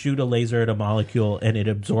 Basically, you shoot a laser at a molecule and it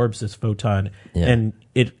absorbs this photon and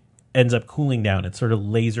it ends up cooling down. It's sort of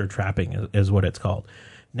laser trapping is what it's called.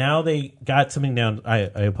 Now they got something down, I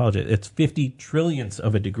apologize, it's 50 trillionths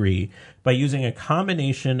of a degree by using a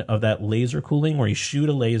combination of that laser cooling where you shoot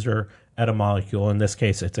a laser at a molecule. In this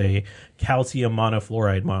case, it's a calcium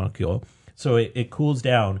monofluoride molecule. So it cools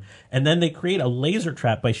down. And then they create a laser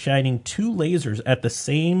trap by shining two lasers at the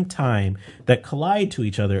same time that collide to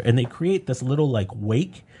each other. And they create this little like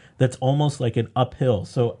wake that's almost like an uphill.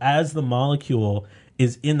 So as the molecule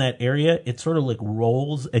is in that area, it sort of like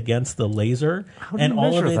rolls against the laser. How do you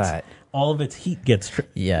measure that? All of its heat gets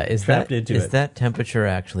trapped into it. Is that temperature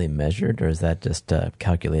actually measured, or is that just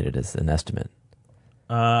calculated as an estimate?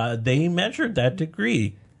 They measured that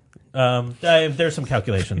degree. There's some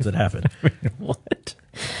calculations that happen. What?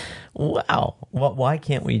 Wow. Why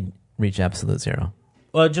can't we reach absolute zero?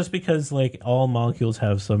 Well, just because like all molecules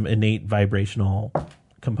have some innate vibrational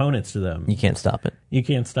components to them. You can't stop it. You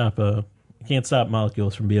can't stop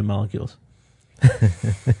molecules from being molecules.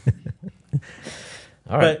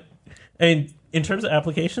 All right. But in terms of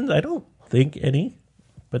applications, I don't think any.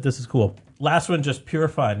 But this is cool. Last one, just pure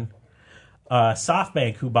fun.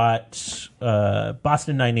 SoftBank, who bought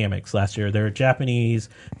Boston Dynamics last year. They're a Japanese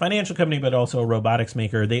financial company, but also a robotics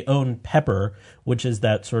maker. They own Pepper, which is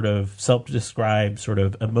that sort of self-described, sort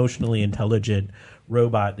of emotionally intelligent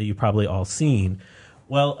robot that you've probably all seen.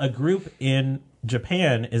 Well, a group in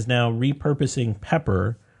Japan is now repurposing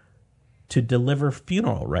Pepper to deliver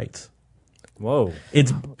funeral rites. Whoa.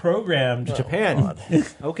 It's programmed. Japan.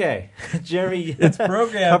 Okay. Jerry It's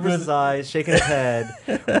programmed. Covers his eyes, shaking his head.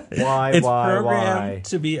 Why? It's programmed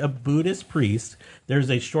to be a Buddhist priest.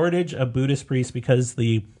 There's a shortage of Buddhist priests because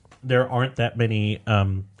there aren't that many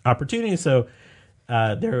opportunities. So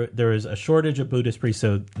there is a shortage of Buddhist priests.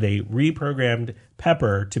 So they reprogrammed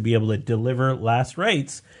Pepper to be able to deliver last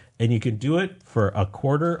rites, and you can do it for a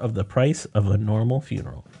quarter of the price of a normal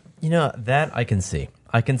funeral. You know, that I can see.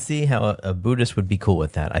 I can see how a Buddhist would be cool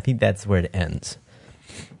with that. I think that's where it ends.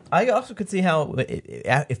 I also could see how,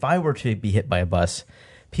 if I were to be hit by a bus,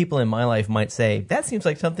 people in my life might say, that seems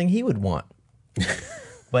like something he would want.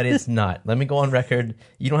 But it's not. Let me go on record.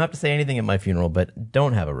 You don't have to say anything at my funeral, but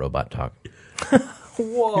don't have a robot talk.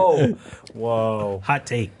 Whoa. Whoa. Hot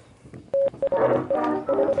take.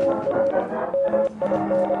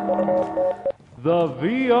 The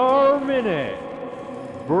VR Minute.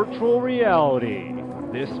 Virtual reality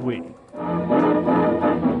this week.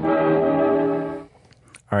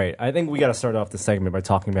 All right, I think we got to start off the segment by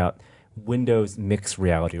talking about Windows mixed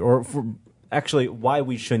reality, or actually why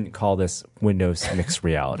we shouldn't call this Windows mixed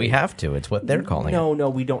reality. We have to. It's what they're calling it. No,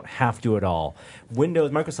 we don't have to at all.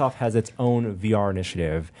 Microsoft has its own VR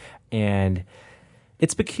initiative, and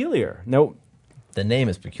it's peculiar. No, The name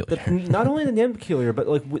is peculiar. not only the name peculiar, but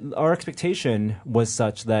like our expectation was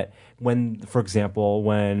such that when, for example,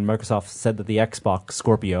 when Microsoft said that the Xbox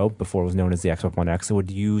Scorpio, before it was known as the Xbox One X, it would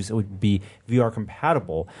be VR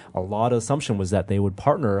compatible. A lot of assumption was that they would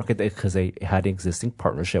partner because they had an existing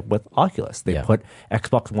partnership with Oculus. They put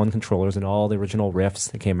Xbox One controllers in all the original Rifts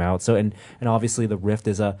that came out. So and obviously the Rift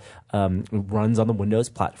is runs on the Windows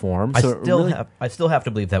platform. So I still have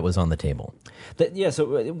to believe that was on the table.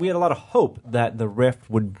 So we had a lot of hope that the Rift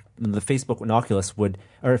the Facebook and Oculus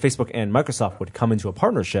Facebook and Microsoft would come into a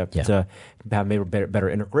partnership to have maybe better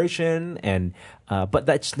integration, but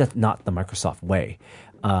that's not the Microsoft way.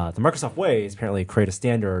 The Microsoft way is apparently create a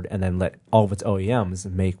standard and then let all of its OEMs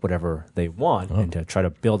make whatever they want and to try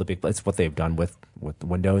to build a big. It's what they've done with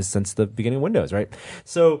Windows since the beginning of Windows, right?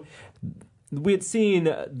 So we had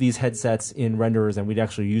seen these headsets in renderers, and we'd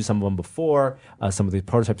actually used some of them before. Some of the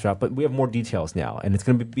prototypes are out, but we have more details now, and it's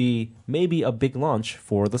going to be maybe a big launch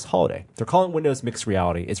for this holiday. They're calling it Windows Mixed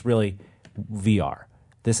Reality. It's really VR.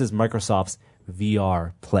 This is Microsoft's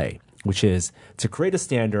VR Play, which is to create a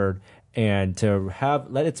standard and to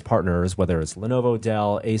let its partners, whether it's Lenovo,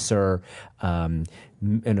 Dell, Acer, or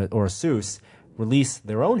Asus, release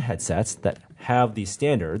their own headsets that have these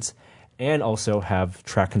standards and also have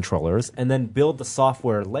track controllers, and then build the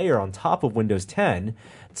software layer on top of Windows 10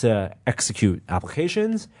 to execute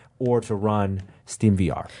applications or to run Steam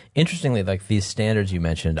VR. Interestingly, like these standards you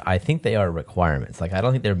mentioned, I think they are requirements. Like I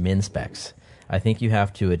don't think they're min specs. I think you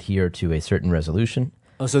have to adhere to a certain resolution.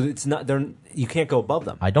 Oh, so it's not you can't go above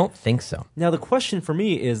them. I don't think so. Now the question for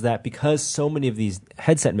me is that because so many of these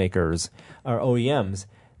headset makers are OEMs,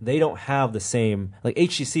 they don't have the same. Like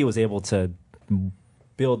HTC was able to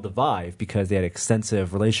build the Vive because they had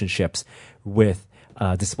extensive relationships with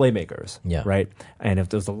display makers, right? And if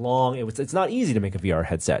there's it's not easy to make a VR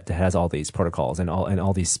headset that has all these protocols and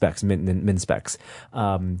all these specs, min specs.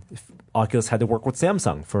 Oculus had to work with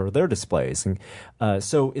Samsung for their displays, and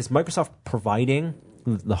so is Microsoft providing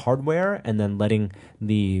the hardware and then letting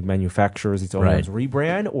the manufacturers, these OEMs,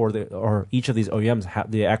 rebrand, or each of these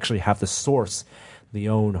OEMs they actually have to source their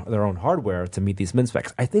own hardware to meet these min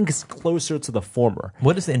specs? I think it's closer to the former.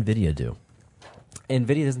 What does NVIDIA do?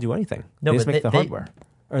 NVIDIA doesn't do anything. No, they just make the hardware.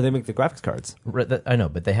 Or they make the graphics cards. I know,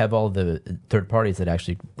 but they have all the third parties that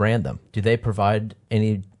actually brand them. Do they provide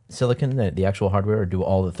any silicon, the actual hardware, or do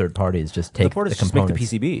all the third parties just take the components? Just make the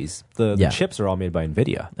PCBs. The chips are all made by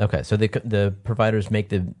NVIDIA. Okay, so the providers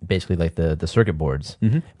make basically like the circuit boards.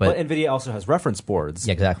 Mm-hmm. But NVIDIA also has reference boards.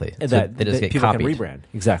 Yeah, exactly. So that they just get people copied. can rebrand.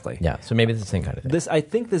 Exactly. Yeah, so maybe it's the same kind of thing. I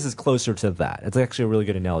think this is closer to that. It's actually a really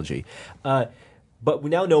good analogy. But we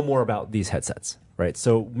now know more about these headsets, right?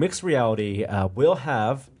 So mixed reality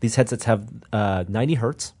these headsets have 90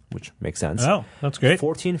 hertz, which makes sense. Oh, that's great.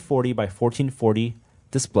 1440 by 1440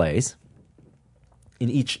 displays in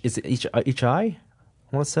each eye,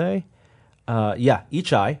 I want to say.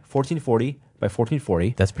 Each eye, 1440 by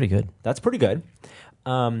 1440. That's pretty good. That's pretty good.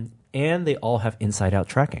 And they all have inside-out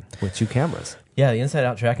tracking with 2 cameras. Yeah, the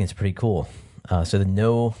inside-out tracking is pretty cool. So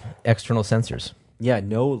no external sensors. Yeah,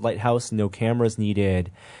 no lighthouse, no cameras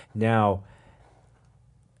needed. Now,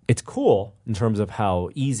 it's cool in terms of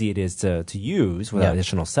how easy it is to use without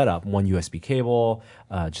additional setup. One USB cable,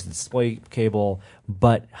 just a display cable.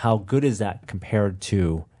 But how good is that compared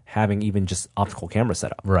to having even just optical camera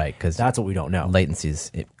setup? Right, because that's what we don't know. Latency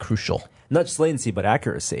is crucial. Not just latency, but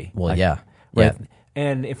accuracy. Well, right? Yeah.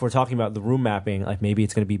 And if we're talking about the room mapping, like maybe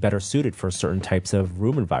it's going to be better suited for certain types of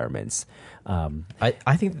room environments.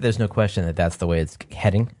 I think that there's no question that that's the way it's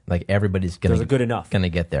heading. Like everybody's going to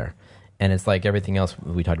get there. And it's like everything else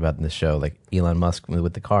we talked about in this show, like Elon Musk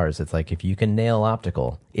with the cars. It's like if you can nail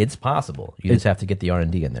optical, it's possible. You just have to get the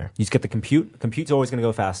R&D in there. You just get the compute. Compute's always going to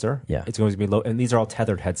go faster. Yeah. It's going to be low. And these are all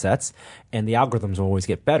tethered headsets. And the algorithms will always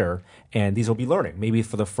get better. And these will be learning. Maybe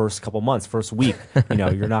for the first couple months, first week, it's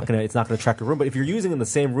not going to track your room. But if you're using in the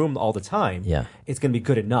same room all the time, it's going to be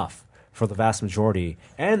good enough for the vast majority.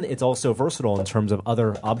 And it's also versatile in terms of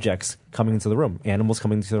other objects coming into the room. Animals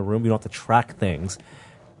coming into the room, you don't have to track things,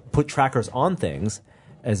 put trackers on things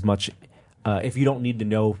as much if you don't need to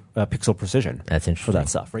know pixel precision. That's interesting. For that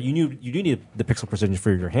stuff, right? You do need the pixel precision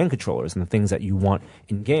for your hand controllers and the things that you want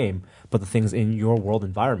in game, but the things in your world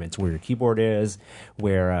environments, where your keyboard is,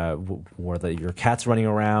 where your cat's running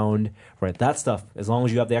around, right? That stuff. As long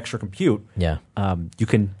as you have the extra compute, you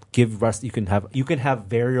can you can have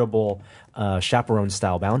variable chaperone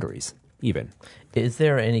style boundaries. Even is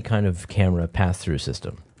there any kind of camera pass through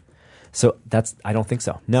system? So I don't think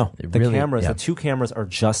so. No, the really, two cameras are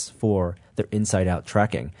just for their inside-out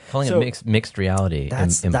tracking. Calling it mixed reality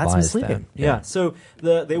implies misleading. that. Yeah. So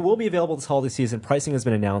they will be available this holiday season. Pricing has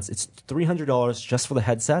been announced. It's $300 just for the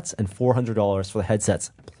headsets and $400 for the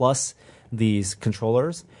headsets plus these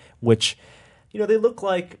controllers, which they look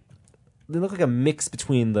like a mix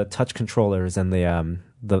between the touch controllers and the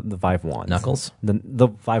Vive wands. Knuckles? The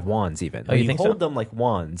Vive wands even. Oh, you think hold so? them like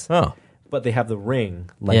wands. Oh. But they have the ring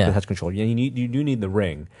like the touch controller. You do need the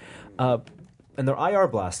ring, and they're IR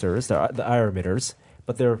blasters. They're the IR emitters,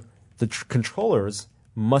 but the controllers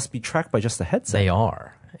must be tracked by just the headset. They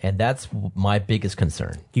are, and that's my biggest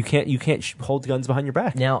concern. You can't hold guns behind your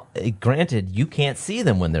back. Now, granted, you can't see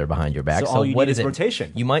them when they're behind your back. So all you what need is is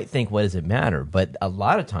rotation. You might think, what does it matter? But a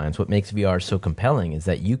lot of times, what makes VR so compelling is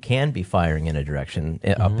that you can be firing in a direction,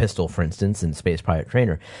 a pistol, for instance, in Space Pirate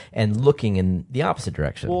Trainer, and looking in the opposite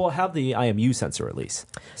direction. Well, have the IMU sensor at least.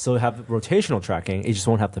 So have rotational tracking. It just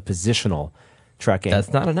won't have the positional tracking.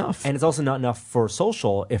 That's not enough. And it's also not enough for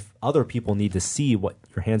social if other people need to see what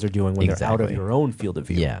your hands are doing when they're out of your own field of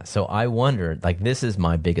view. Yeah, so I wonder, this is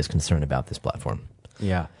my biggest concern about this platform.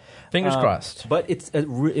 Yeah. Fingers crossed. But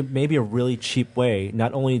it may be a really cheap way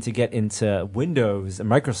not only to get into Windows and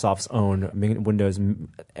Microsoft's own Windows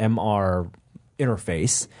MR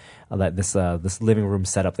interface, that this living room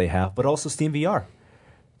setup they have, but also Steam VR,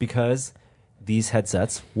 because these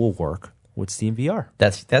headsets will work with Steam VR.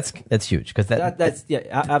 That's huge, because that's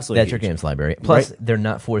absolutely that's huge. your games library. Plus, Right. they're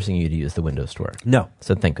not forcing you to use the Windows Store. No.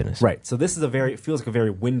 So thank goodness. Right. So this is it feels like a very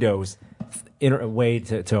Windows way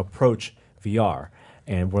to approach VR,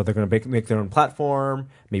 and where they're going to make their own platform,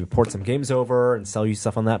 maybe port some games over and sell you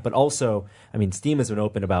stuff on that. But also, Steam has been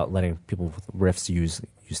open about letting people with Rifts use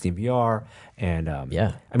Steam VR, and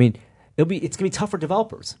it's going to be tough for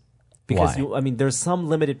developers because Why? there's some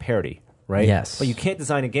limited parity. Right? Yes. But you can't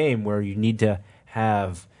design a game where you need to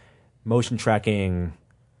have motion tracking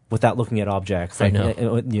without looking at objects. I know.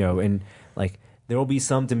 And there will be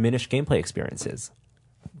some diminished gameplay experiences.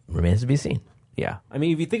 Remains to be seen. Yeah.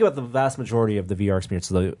 If you think about the vast majority of the VR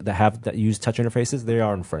experiences that use touch interfaces, they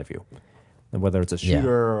are in front of you. And whether it's a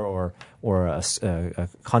shooter or a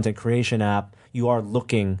content creation app, you are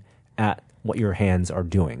looking at what your hands are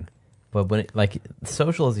doing. But when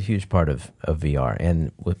social is a huge part of VR,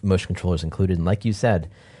 and with motion controllers included, and like you said,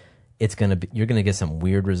 you're gonna get some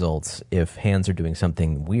weird results if hands are doing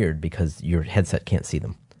something weird because your headset can't see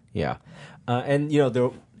them. Yeah,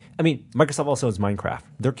 Microsoft also has Minecraft.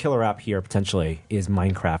 Their killer app here potentially is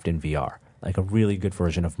Minecraft in VR, like a really good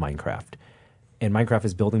version of Minecraft. And Minecraft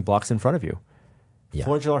is building blocks in front of you. Yeah.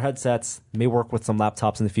 $400 headsets may work with some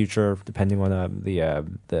laptops in the future, depending on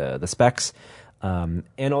the specs.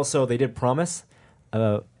 And also, they did promise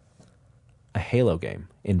a Halo game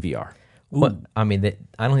in VR. What I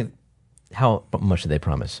don't think. How much did they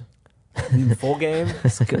promise? Full game,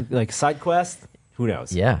 like side quest. Who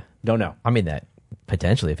knows? Yeah, don't know. That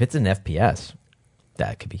potentially, if it's an FPS,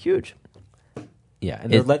 that could be huge. Yeah,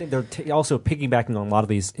 and they're also piggybacking on a lot of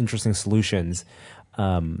these interesting solutions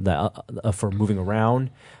that for moving around.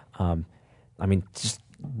 Just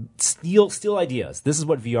steal ideas. This is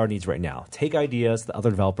what VR needs right now. Take ideas to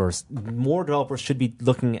other developers. More developers should be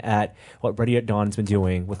looking at what Ready at Dawn's been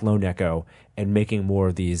doing with Lone Echo and making more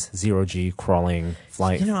of these zero-G crawling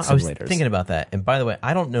flight simulators. I was thinking about that. And by the way,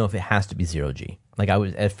 I don't know if it has to be zero-G.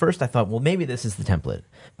 At first I thought, well, maybe this is the template,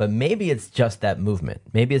 but maybe it's just that movement.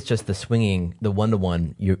 Maybe it's just the swinging, the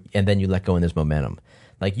one-to-one, and then you let go and there's momentum.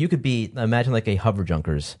 You could imagine a hover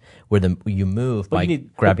junkers where you move by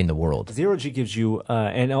grabbing the world. Zero-G gives you,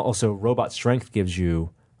 and also robot strength gives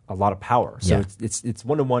you a lot of power. So it's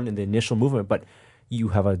one-to-one in the initial movement, but you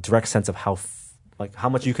have a direct sense of how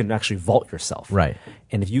much you can actually vault yourself. Right.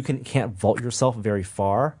 And if you can't vault yourself very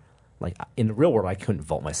far, in the real world, I couldn't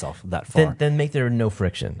vault myself that far. Then make there no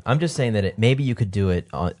friction. I'm just saying that maybe you could do it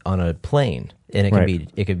on a plane, and it could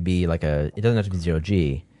be it doesn't have to be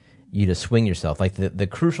zero-G. You just swing yourself. The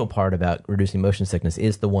crucial part about reducing motion sickness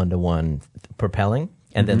is the one-to-one propelling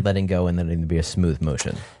and then letting go and letting there be a smooth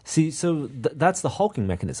motion. See, so that's the hulking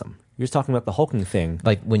mechanism. You're just talking about the hulking thing.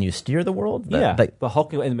 Like when you steer the world? But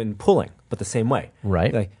hulking and pulling, but the same way.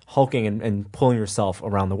 Right. Like hulking and pulling yourself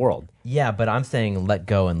around the world. Yeah, but I'm saying let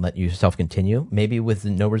go and let yourself continue, maybe with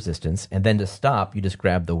no resistance, and then to stop, you just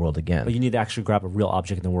grab the world again. But you need to actually grab a real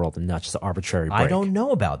object in the world and not just an arbitrary break. I don't know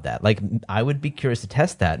about that. Like, I would be curious to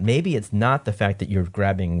test that. Maybe it's not the fact that you're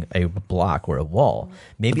grabbing a block or a wall.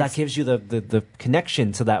 Maybe But that gives you the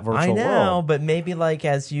connection to that virtual I know, world. but maybe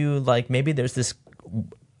maybe there's this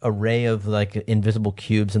array of like invisible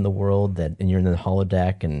cubes in the world and you're in the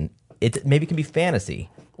holodeck, and it maybe can be fantasy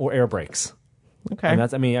Or air brakes. Okay. And I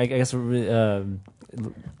guess Lone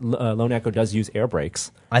Echo does use air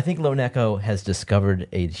brakes. I think Lone Echo has discovered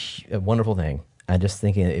a wonderful thing. I'm just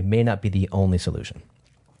thinking it may not be the only solution.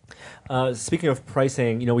 Speaking of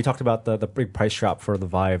pricing, we talked about the big price drop for the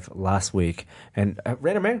Vive last week. And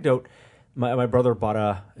random anecdote, my brother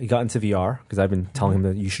he got into VR because I've been telling him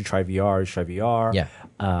that you should try VR. Yeah.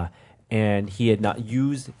 And he had not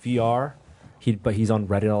used VR, but he's on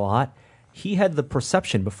Reddit a lot. He had the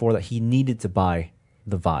perception before that he needed to buy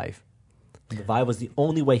the Vive. The Vive was the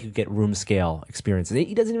only way he could get room scale experiences.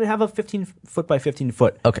 He doesn't even have a 15-foot by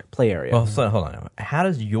 15-foot play area. Well, so hold on. How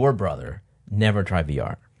does your brother never try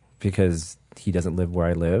VR? Because he doesn't live where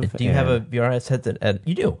I live. Do you have a VR headset?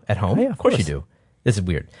 You do at home? Yeah, of course you do. This is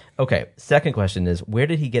weird. Okay. Second question is, where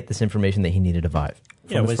did he get this information that he needed a Vive?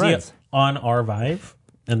 Yeah, was he on our Vive?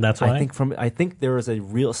 And that's why? I think there is a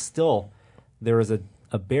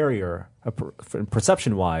barrier,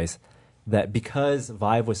 perception-wise, that because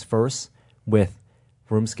Vive was first with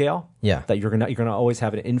room scale, that you're gonna always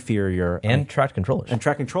have an inferior and track controllers.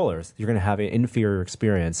 You're gonna have an inferior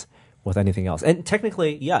experience with anything else. And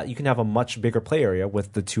technically, you can have a much bigger play area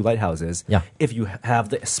with the two lighthouses. Yeah. If you have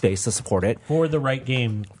the space to support it. For the right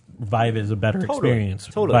game, Vive is a better experience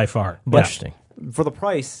by far. But interesting. For the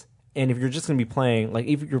price, and if you're just going to be playing, like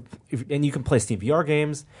and you can play Steam VR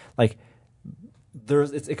games, like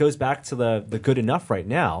it goes back to the good enough right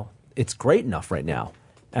now. It's great enough right now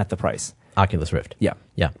at the price. Oculus Rift. Yeah.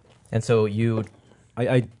 And so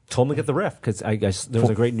I told him to get the Rift because there was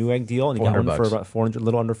a great Newegg deal, and he got one for about $400,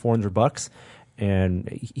 little under $400, and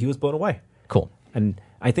he was blown away. Cool. And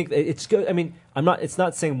I think it's good. I mean, it's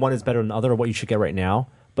not saying one is better than the other or what you should get right now,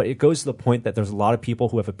 but it goes to the point that there's a lot of people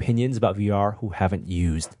who have opinions about VR who haven't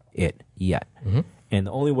used it yet. Mm-hmm. And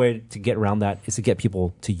the only way to get around that is to get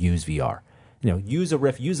people to use VR. Use a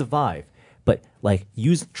Rift, use a Vive, but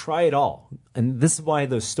try it all. And this is why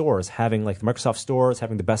those stores, having like the Microsoft stores,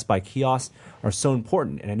 having the Best Buy kiosks, are so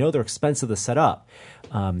important. And I know they're expensive to set up,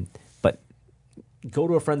 but go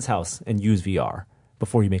to a friend's house and use VR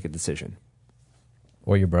before you make a decision.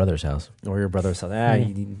 Or your brother's house.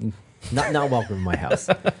 Not welcome in my house.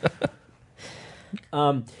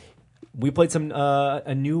 We played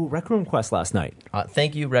a new Rec Room quest last night.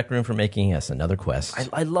 Thank you, Rec Room, for making us another quest.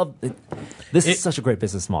 I love it. This is such a great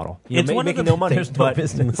business model. It's making no money, there's no but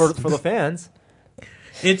business. for the fans.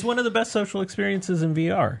 It's one of the best social experiences in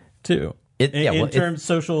VR too. In terms of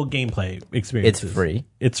social gameplay experiences, it's free.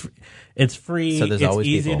 It's free. So there's it's always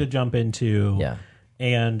easy people. to jump into. Yeah.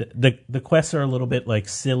 And the quests are a little bit like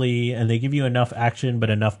silly, and they give you enough action but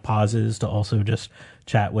enough pauses to also just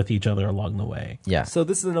chat with each other along the way. Yeah. So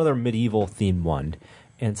this is another medieval themed one,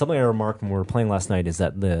 and something I remarked when we were playing last night is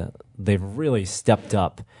that they've really stepped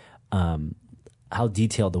up how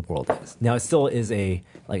detailed the world is. Now it still is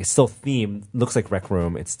it's still themed. Looks like Rec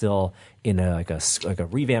Room. It's still in a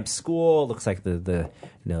revamped school. It looks like the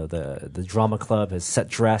drama club has set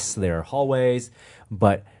dress their hallways,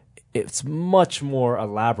 but it's much more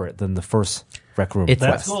elaborate than the first Rec Room.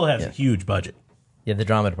 That school has a huge budget. Yeah, the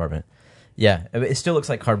drama department. Yeah, it still looks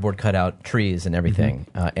like cardboard cutout trees and everything,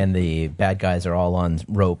 and the bad guys are all on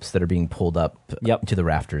ropes that are being pulled up to the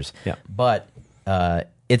rafters. Yep. But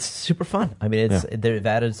it's super fun. I mean, they've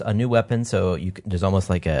added a new weapon, so there's almost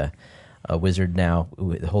like a wizard now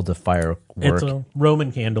who holds a firework. It's a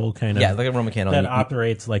Roman candle kind of. Yeah, like a Roman candle. That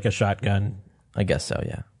operates like a shotgun. I guess so,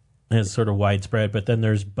 yeah. Is sort of widespread, but then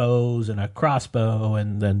there's bows and a crossbow,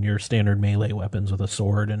 and then your standard melee weapons with a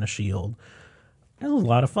sword and a shield. It was a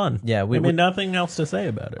lot of fun. Yeah, nothing else to say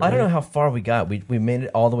about it. I don't know how far we got. We made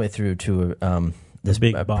it all the way through to this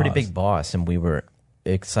pretty big boss, and we were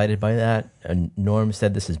excited by that. And Norm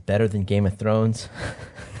said this is better than Game of Thrones.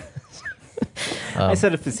 I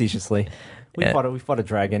said it facetiously. We fought a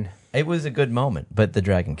dragon. It was a good moment, but the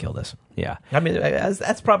dragon killed us. Yeah. I mean,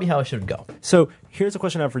 that's probably how it should go. So here's a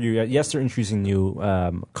question I have for you. Yes, they're introducing new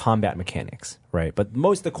combat mechanics, right? But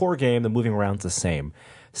most of the core game, the moving around is the same.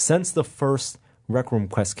 Since the first Rec Room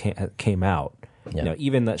quest came out,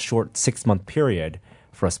 even that short 6-month period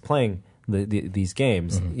for us playing, these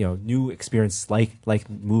games, new experiences like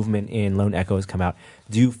movement in Lone Echo has come out.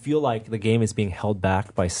 Do you feel like the game is being held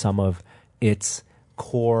back by some of its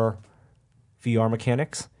core VR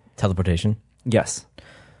mechanics? Teleportation? Yes.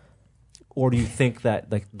 Or do you think that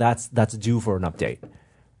that's due for an update?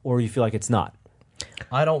 Or you feel like it's not?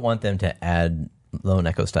 I don't want them to add Lone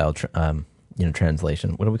Echo style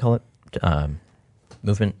translation. What do we call it?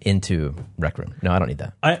 Movement into Rec Room. No, I don't need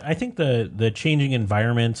that. I think the changing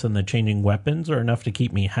environments and the changing weapons are enough to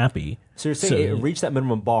keep me happy. So you're saying it reached that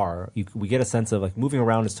minimum bar. We get a sense of like moving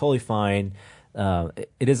around is totally fine. It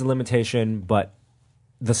is a limitation, but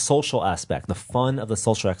the social aspect, the fun of the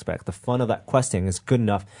social aspect, the fun of that questing is good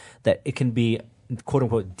enough that it can be quote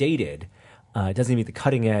unquote dated. It doesn't meet the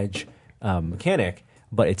cutting edge mechanic,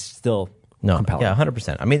 but it's still compelling. Yeah,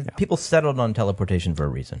 100%. I mean, people settled on teleportation for a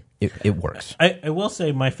reason. It works. I will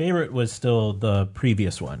say my favorite was still the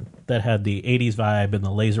previous one that had the 80s vibe and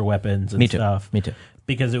the laser weapons and stuff. Me too.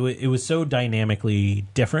 Because it was so dynamically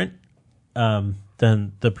different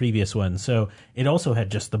than the previous one. So it also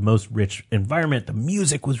had just the most rich environment. The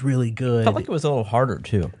music was really good. Felt like it was a little harder,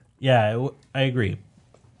 too. Yeah, I agree.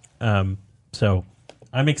 So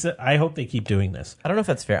I'm excited. I hope they keep doing this. I don't know if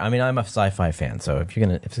that's fair. I mean, I'm a sci-fi fan, so if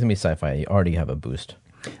it's gonna be sci-fi, you already have a boost.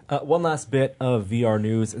 One last bit of VR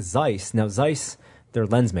news: Zeiss. Now, Zeiss, they're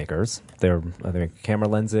lens makers. They make camera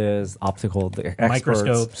lenses, optical experts,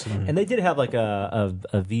 microscopes, and they did have like a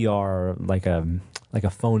VR, like a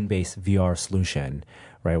phone-based VR solution,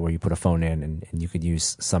 right, where you put a phone in and you could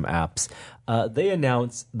use some apps. They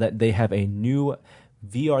announced that they have a new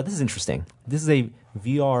VR. This is interesting. This is a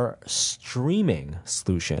VR streaming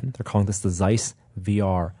solution. They're calling this the Zeiss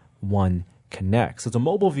VR 1 Connect. So it's a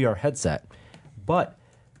mobile VR headset, but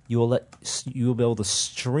you'll be able to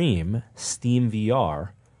stream Steam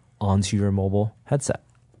VR onto your mobile headset.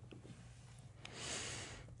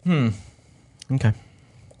 Okay.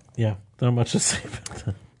 Yeah, not much to say about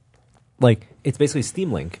that. Like, it's basically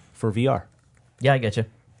Steam Link for VR. Yeah, I get you.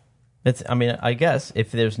 I guess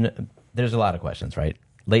if there's a lot of questions, right?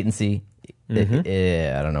 Latency, I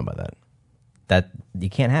don't know about that. That you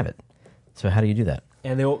can't have it. So how do you do that?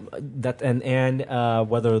 And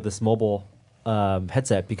whether this mobile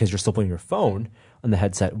headset, because you're still putting your phone on the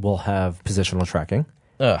headset, will have positional tracking.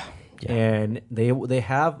 Yeah. And they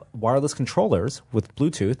have wireless controllers with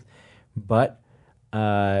Bluetooth, but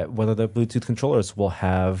whether the Bluetooth controllers will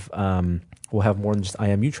have more than just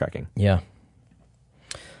IMU tracking. Yeah.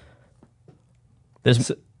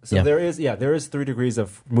 There is 3 degrees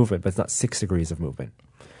of movement, but it's not 6 degrees of movement.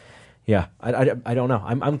 Yeah, I don't know.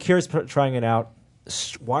 I'm curious trying it out.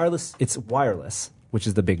 Wireless, it's wireless, which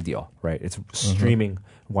is the big deal, right? It's streaming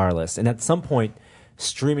wireless, and at some point,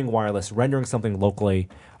 streaming wireless, rendering something locally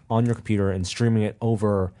on your computer and streaming it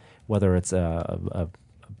over, whether it's a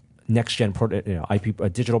next gen IP, a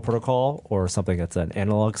digital protocol, or something that's an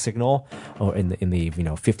analog signal, or in the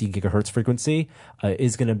 50 gigahertz frequency,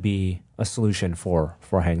 is going to be a solution for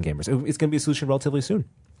high-end gamers. It's going to be a solution relatively soon.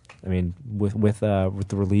 I mean, with the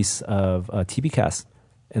release of TBcast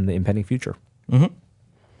in the impending future. Mm-hmm.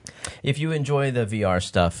 If you enjoy the VR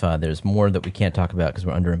stuff, there's more that we can't talk about because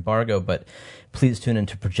we're under embargo, but please tune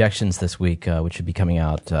into Projections this week, which should be coming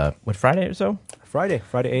out, Friday or so? Friday,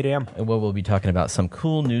 8 a.m. And we'll be talking about some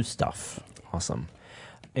cool new stuff. Awesome.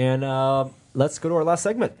 And let's go to our last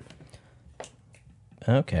segment.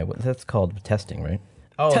 Okay, that's called testing, right?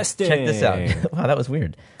 Oh, testing. Check this out. Wow, that was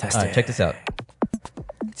weird. Testing. Check this out.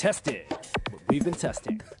 Testing. We've been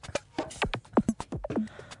testing.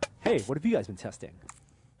 Hey, what have you guys been testing?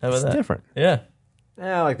 How about It's that? different. Yeah.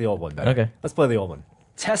 I like the old one better. Okay. Let's play the old one.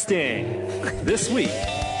 Testing this week.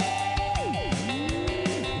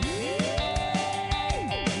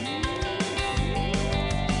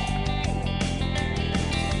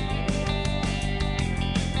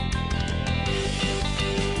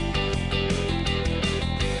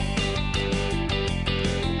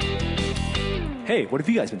 Hey, what have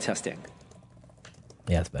you guys been testing?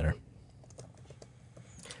 Yeah, it's better.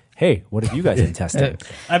 Hey, what have you guys been testing?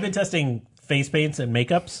 I've been testing face paints and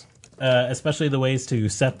makeups, especially the ways to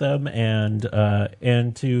set them and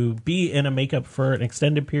to be in a makeup for an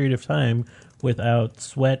extended period of time without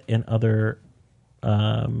sweat and other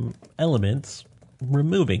elements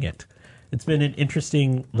removing it. It's been an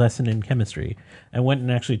interesting lesson in chemistry. I went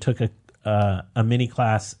and actually took a mini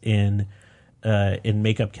class in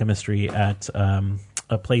makeup chemistry at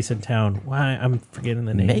a place in town. Why I'm forgetting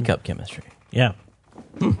the name. Makeup chemistry. Yeah.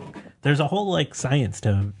 There's a whole science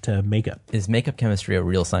to makeup. Is makeup chemistry a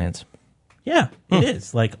real science? Yeah, it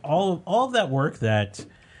is. Like all of that work that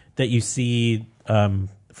you see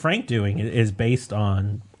Frank doing is based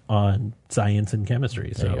on science and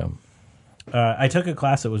chemistry. There you So go. I took a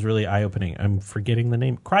class that was really eye-opening. I'm forgetting the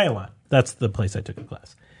name. Cryolon. That's the place I took a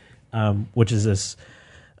class, which is this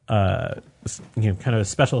kind of a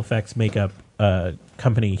special effects makeup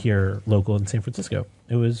company here, local in San Francisco.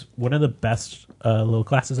 It was one of the best little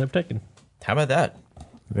classes I've taken. How about that?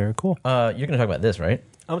 Very cool. You're going to talk about this, right?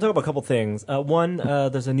 I'm going to talk about a couple things. One,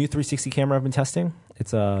 there's a new 360 camera I've been testing.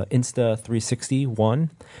 It's a Insta360 One.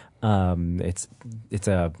 It's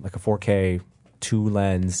like a 4K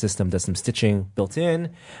 2-lens system. Does some stitching built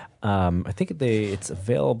in. I think it's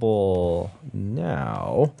available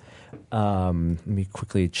now. Let me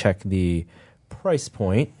quickly check the price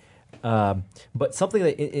point. But something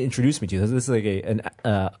that it introduced me to, this is like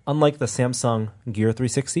unlike the Samsung Gear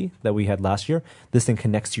 360 that we had last year, this thing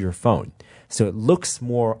connects to your phone. So it looks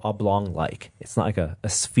more oblong-like. It's not like a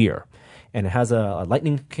sphere. And it has a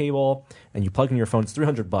lightning cable, and you plug in your phone. It's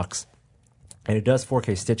 $300. And it does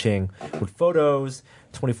 4K stitching with photos,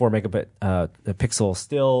 24 megabit pixel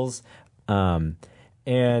stills.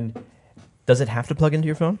 And does it have to plug into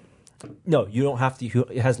your phone? No, you don't have to.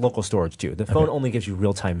 It has local storage too. The phone only gives you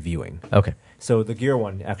real-time viewing. Okay. So the Gear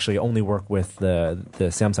one actually only worked with the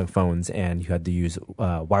Samsung phones, and you had to use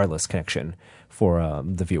wireless connection for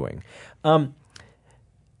the viewing.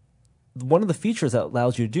 One of the features that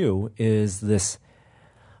allows you to do is this.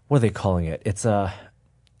 What are they calling it? It's a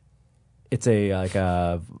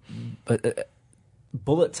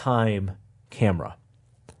bullet time camera.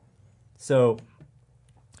 So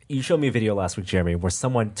you showed me a video last week, Jeremy, where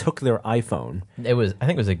someone took their iPhone. I think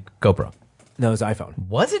it was a GoPro. No, it was an iPhone.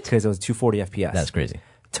 Was it? Because it was 240 FPS. That's crazy.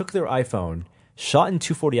 Took their iPhone, shot in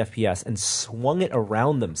 240 FPS, and swung it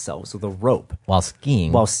around themselves with a rope While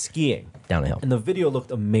skiing down a hill. And the video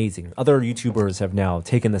looked amazing. Other YouTubers have now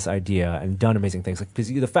taken this idea and done amazing things. Because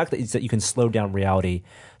the fact that you can slow down reality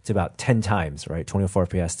to about 10 times, right, 24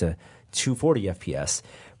 FPS to 240 FPS.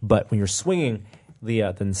 But when you're swinging,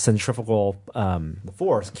 the centrifugal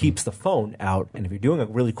force keeps the phone out, and if you're doing a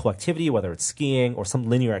really cool activity, whether it's skiing or some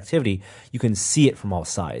linear activity, you can see it from all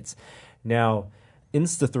sides. Now,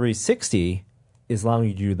 Insta360 is allowing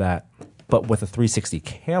you to do that, but with a 360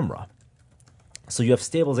 camera. So you have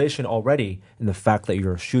stabilization already in the fact that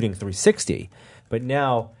you're shooting 360, but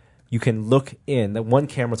now you can look in. That one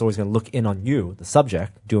camera is always going to look in on you, the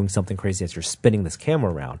subject, doing something crazy as you're spinning this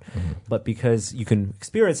camera around. Mm-hmm. But because you can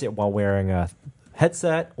experience it while wearing a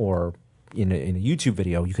headset or in a YouTube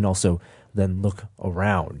video, you can also then look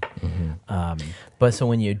around. Mm-hmm. But so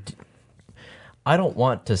when I don't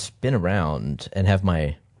want to spin around and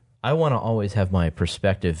I want to always have my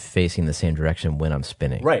perspective facing the same direction when I'm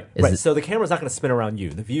spinning. Right. So the camera's not going to spin around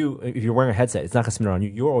you. The view, if you're wearing a headset, it's not going to spin around you.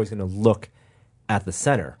 You're always going to look at the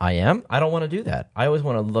center. I am? I don't want to do that. I always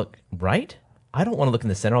want to look right. I don't want to look in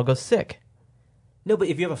the center. I'll go sick. No, but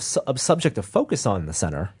if you have a subject to focus on in the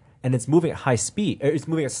center, and it's moving at high speed, it's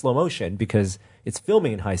moving at slow motion because it's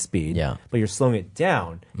filming in high speed, but you're slowing it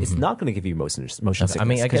down, it's not going to give you motion sickness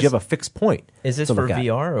because you have a fixed point. Is this for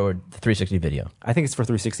VR or 360 video? I think it's for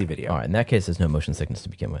 360 video. All right, in that case, there's no motion sickness to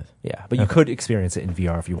begin with. Yeah, but you could experience it in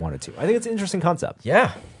VR if you wanted to. I think it's an interesting concept.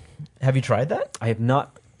 Yeah. Have you tried that? I have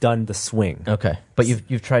not done the swing. Okay. But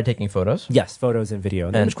you've tried taking photos? Yes, photos and video.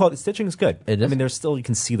 And the image quality stitching is good. It is? I mean, there's still, you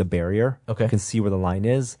can see the barrier. Okay. You can see where the line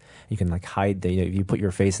is. You can like hide if you put your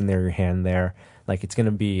face in there, your hand there. Like it's going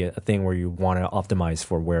to be a thing where you want to optimize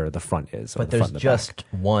for where the front is. But there's just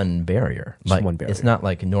one barrier. Just one barrier. It's not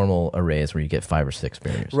like normal arrays where you get 5 or 6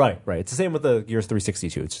 barriers. Right. It's the same with the Gear 360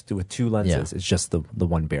 too. It's with 2 lenses. Yeah. It's just the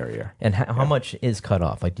one barrier. And how much is cut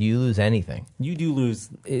off? Like, do you lose anything? You do lose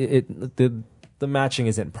the matching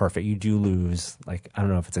isn't perfect. You do lose, like, I don't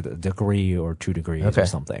know if it's a degree or 2 degrees or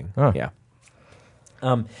something. Huh. Yeah.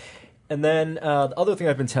 And then the other thing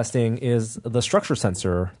I've been testing is the structure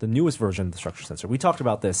sensor, the newest version of the structure sensor. We talked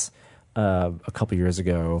about this a couple years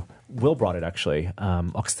ago. Will brought it, actually.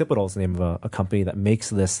 Occipital is the name of a company that makes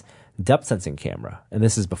this depth sensing camera. And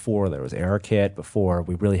this is before there was AeroKit, before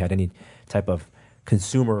we really had any type of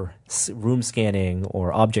consumer room scanning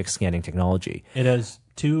or object scanning technology. It has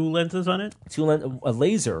 2 lenses on it? A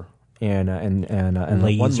laser and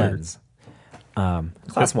laser. one lens.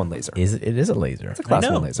 Class 1 laser. It is a laser. It's a class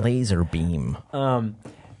 1 laser. Laser beam. And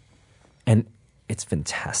it's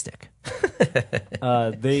fantastic.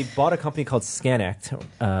 They bought a company called ScanAct,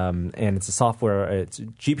 and it's a software. It's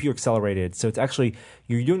GPU accelerated, so it's actually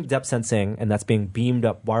you're doing depth sensing, and that's being beamed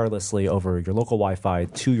up wirelessly over your local Wi-Fi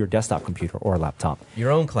to your desktop computer or laptop.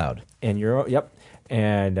 Your own cloud. And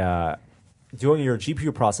doing your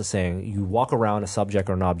GPU processing, you walk around a subject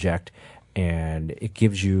or an object, and it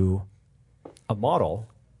gives you a model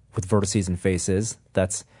with vertices and faces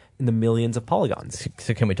that's in the millions of polygons.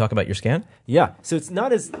 So can we talk about your scan? Yeah, so it's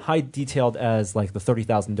not as high detailed as like the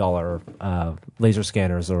 $30,000 laser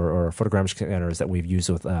scanners or photogram scanners that we've used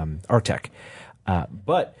with Arctech.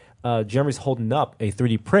 But Jeremy's holding up a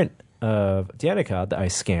 3D print of Danica that I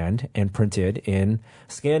scanned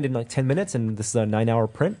in like 10 minutes, and this is a 9-hour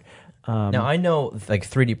print. Now, I know like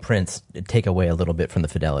 3D prints take away a little bit from the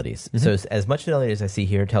fidelities. So as much fidelity as I see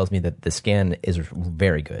here tells me that the scan is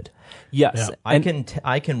very good. Yes. Yeah.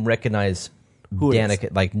 I can recognize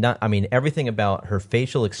Danica, like everything about her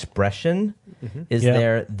facial expression is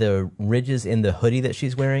there. The ridges in the hoodie that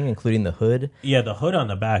she's wearing, including the hood. Yeah, the hood on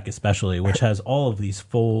the back especially, which has all of these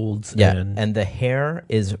folds. Yeah, and the hair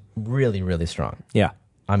is really, really strong. Yeah.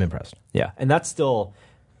 I'm impressed. Yeah, and that's still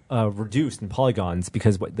reduced in polygons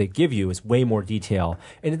because what they give you is way more detail,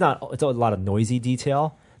 and it's a lot of noisy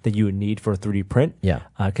detail that you would need for a 3D print. Yeah,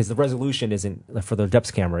 because the resolution for the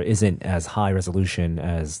depth camera isn't as high resolution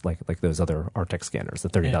as like those other Arctech scanners, the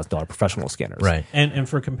 $30,000 professional scanners. Right. And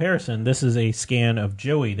for comparison, this is a scan of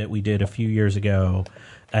Joey that we did a few years ago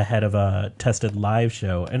ahead of a tested live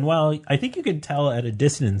show. And while I think you can tell at a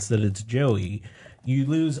distance that it's Joey, you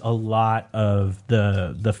lose a lot of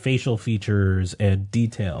the facial features and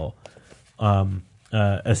detail,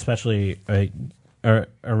 especially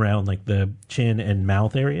around like the chin and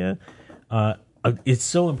mouth area. It's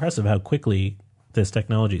so impressive how quickly this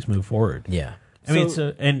technology's moved forward. Yeah. I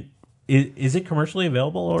mean, is it commercially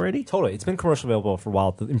available already? Totally. It's been commercially available for a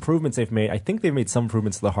while. The improvements they've made, I think they've made some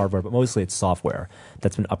improvements to the hardware, but mostly it's software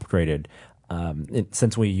that's been upgraded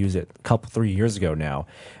since we used it 3 years ago now.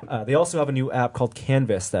 They also have a new app called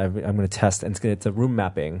Canvas that I'm going to test, and it's a room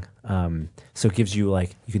mapping. So it gives you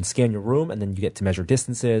you can scan your room, and then you get to measure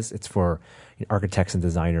distances. It's for architects and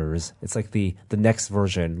designers. It's like the next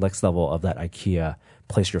level of that IKEA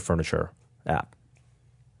place your furniture app.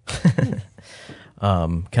 Can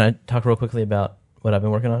I talk real quickly about what I've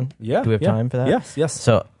been working on? Yeah. Do we have time for that? Yes.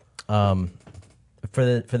 So, for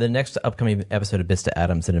the next upcoming episode of Bits to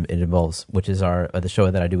Atoms, it involves, which is the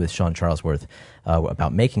show that I do with Sean Charlesworth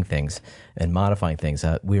about making things and modifying things.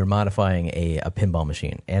 We were modifying a pinball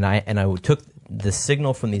machine, and I took the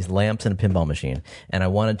signal from these lamps in a pinball machine, and I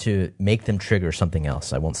wanted to make them trigger something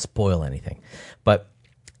else. I won't spoil anything, but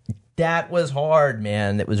that was hard,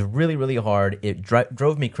 man. It was really, really hard. It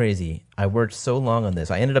drove me crazy. I worked so long on this.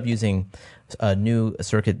 I ended up using a new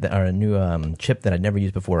circuit or a new chip that I'd never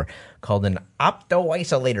used before called an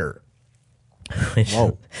opto-isolator. Which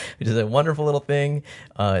is a wonderful little thing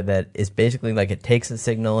that is basically like it takes a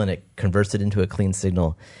signal and it converts it into a clean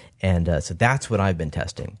signal. And so that's what I've been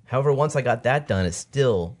testing. However, once I got that done, it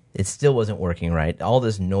still wasn't working right. All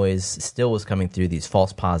this noise still was coming through, these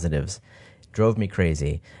false positives. Drove me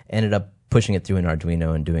crazy. Ended up pushing it through an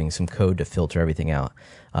Arduino and doing some code to filter everything out.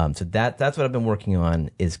 So that's what I've been working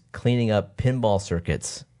on, is cleaning up pinball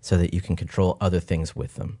circuits so that you can control other things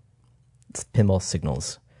with them. It's pinball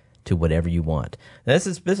signals to whatever you want. Now, this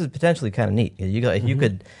is potentially kind of neat. You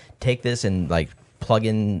could take this and like plug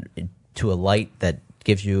in to a light that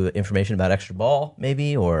gives you information about extra ball,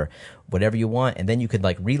 maybe, or whatever you want, and then you could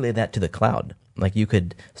like relay that to the cloud. Like you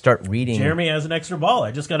could start reading. Jeremy has an extra ball.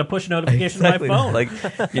 I just got a push notification on my phone. Like,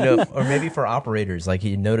 or maybe for operators, like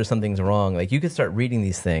you notice something's wrong. Like you could start reading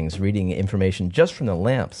these things, reading information just from the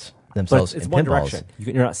lamps themselves. But it's in one pinballs. direction.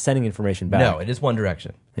 You're not sending information back. No, it is one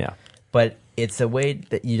direction. Yeah. But it's a way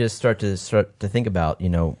that you just start to think about,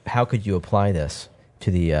 how could you apply this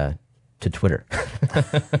to Twitter?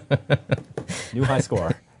 New high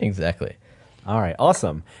score. Exactly. All right,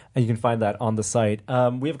 awesome. And you can find that on the site.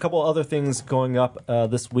 We have a couple other things going up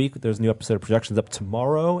this week. There's a new episode of Projections up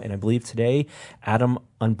tomorrow, and I believe today Adam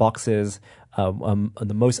unboxes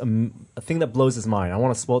a thing that blows his mind. I don't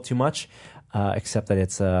want to spoil it too much, except that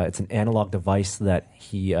it's an analog device that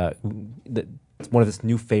it's one of his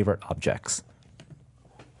new favorite objects.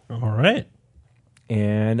 All right.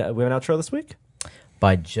 And we have an outro this week?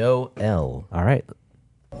 By Joe L. All right.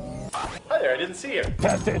 Hi there, I didn't see you.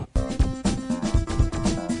 Test it.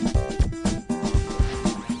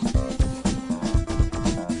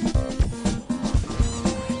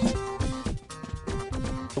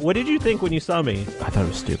 What did you think when you saw me? I thought it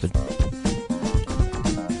was stupid.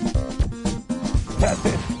 Test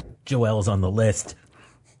it. Joel's on the list.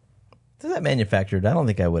 Is that manufactured? I don't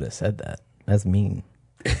think I would have said that. That's mean.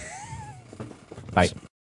 Bye.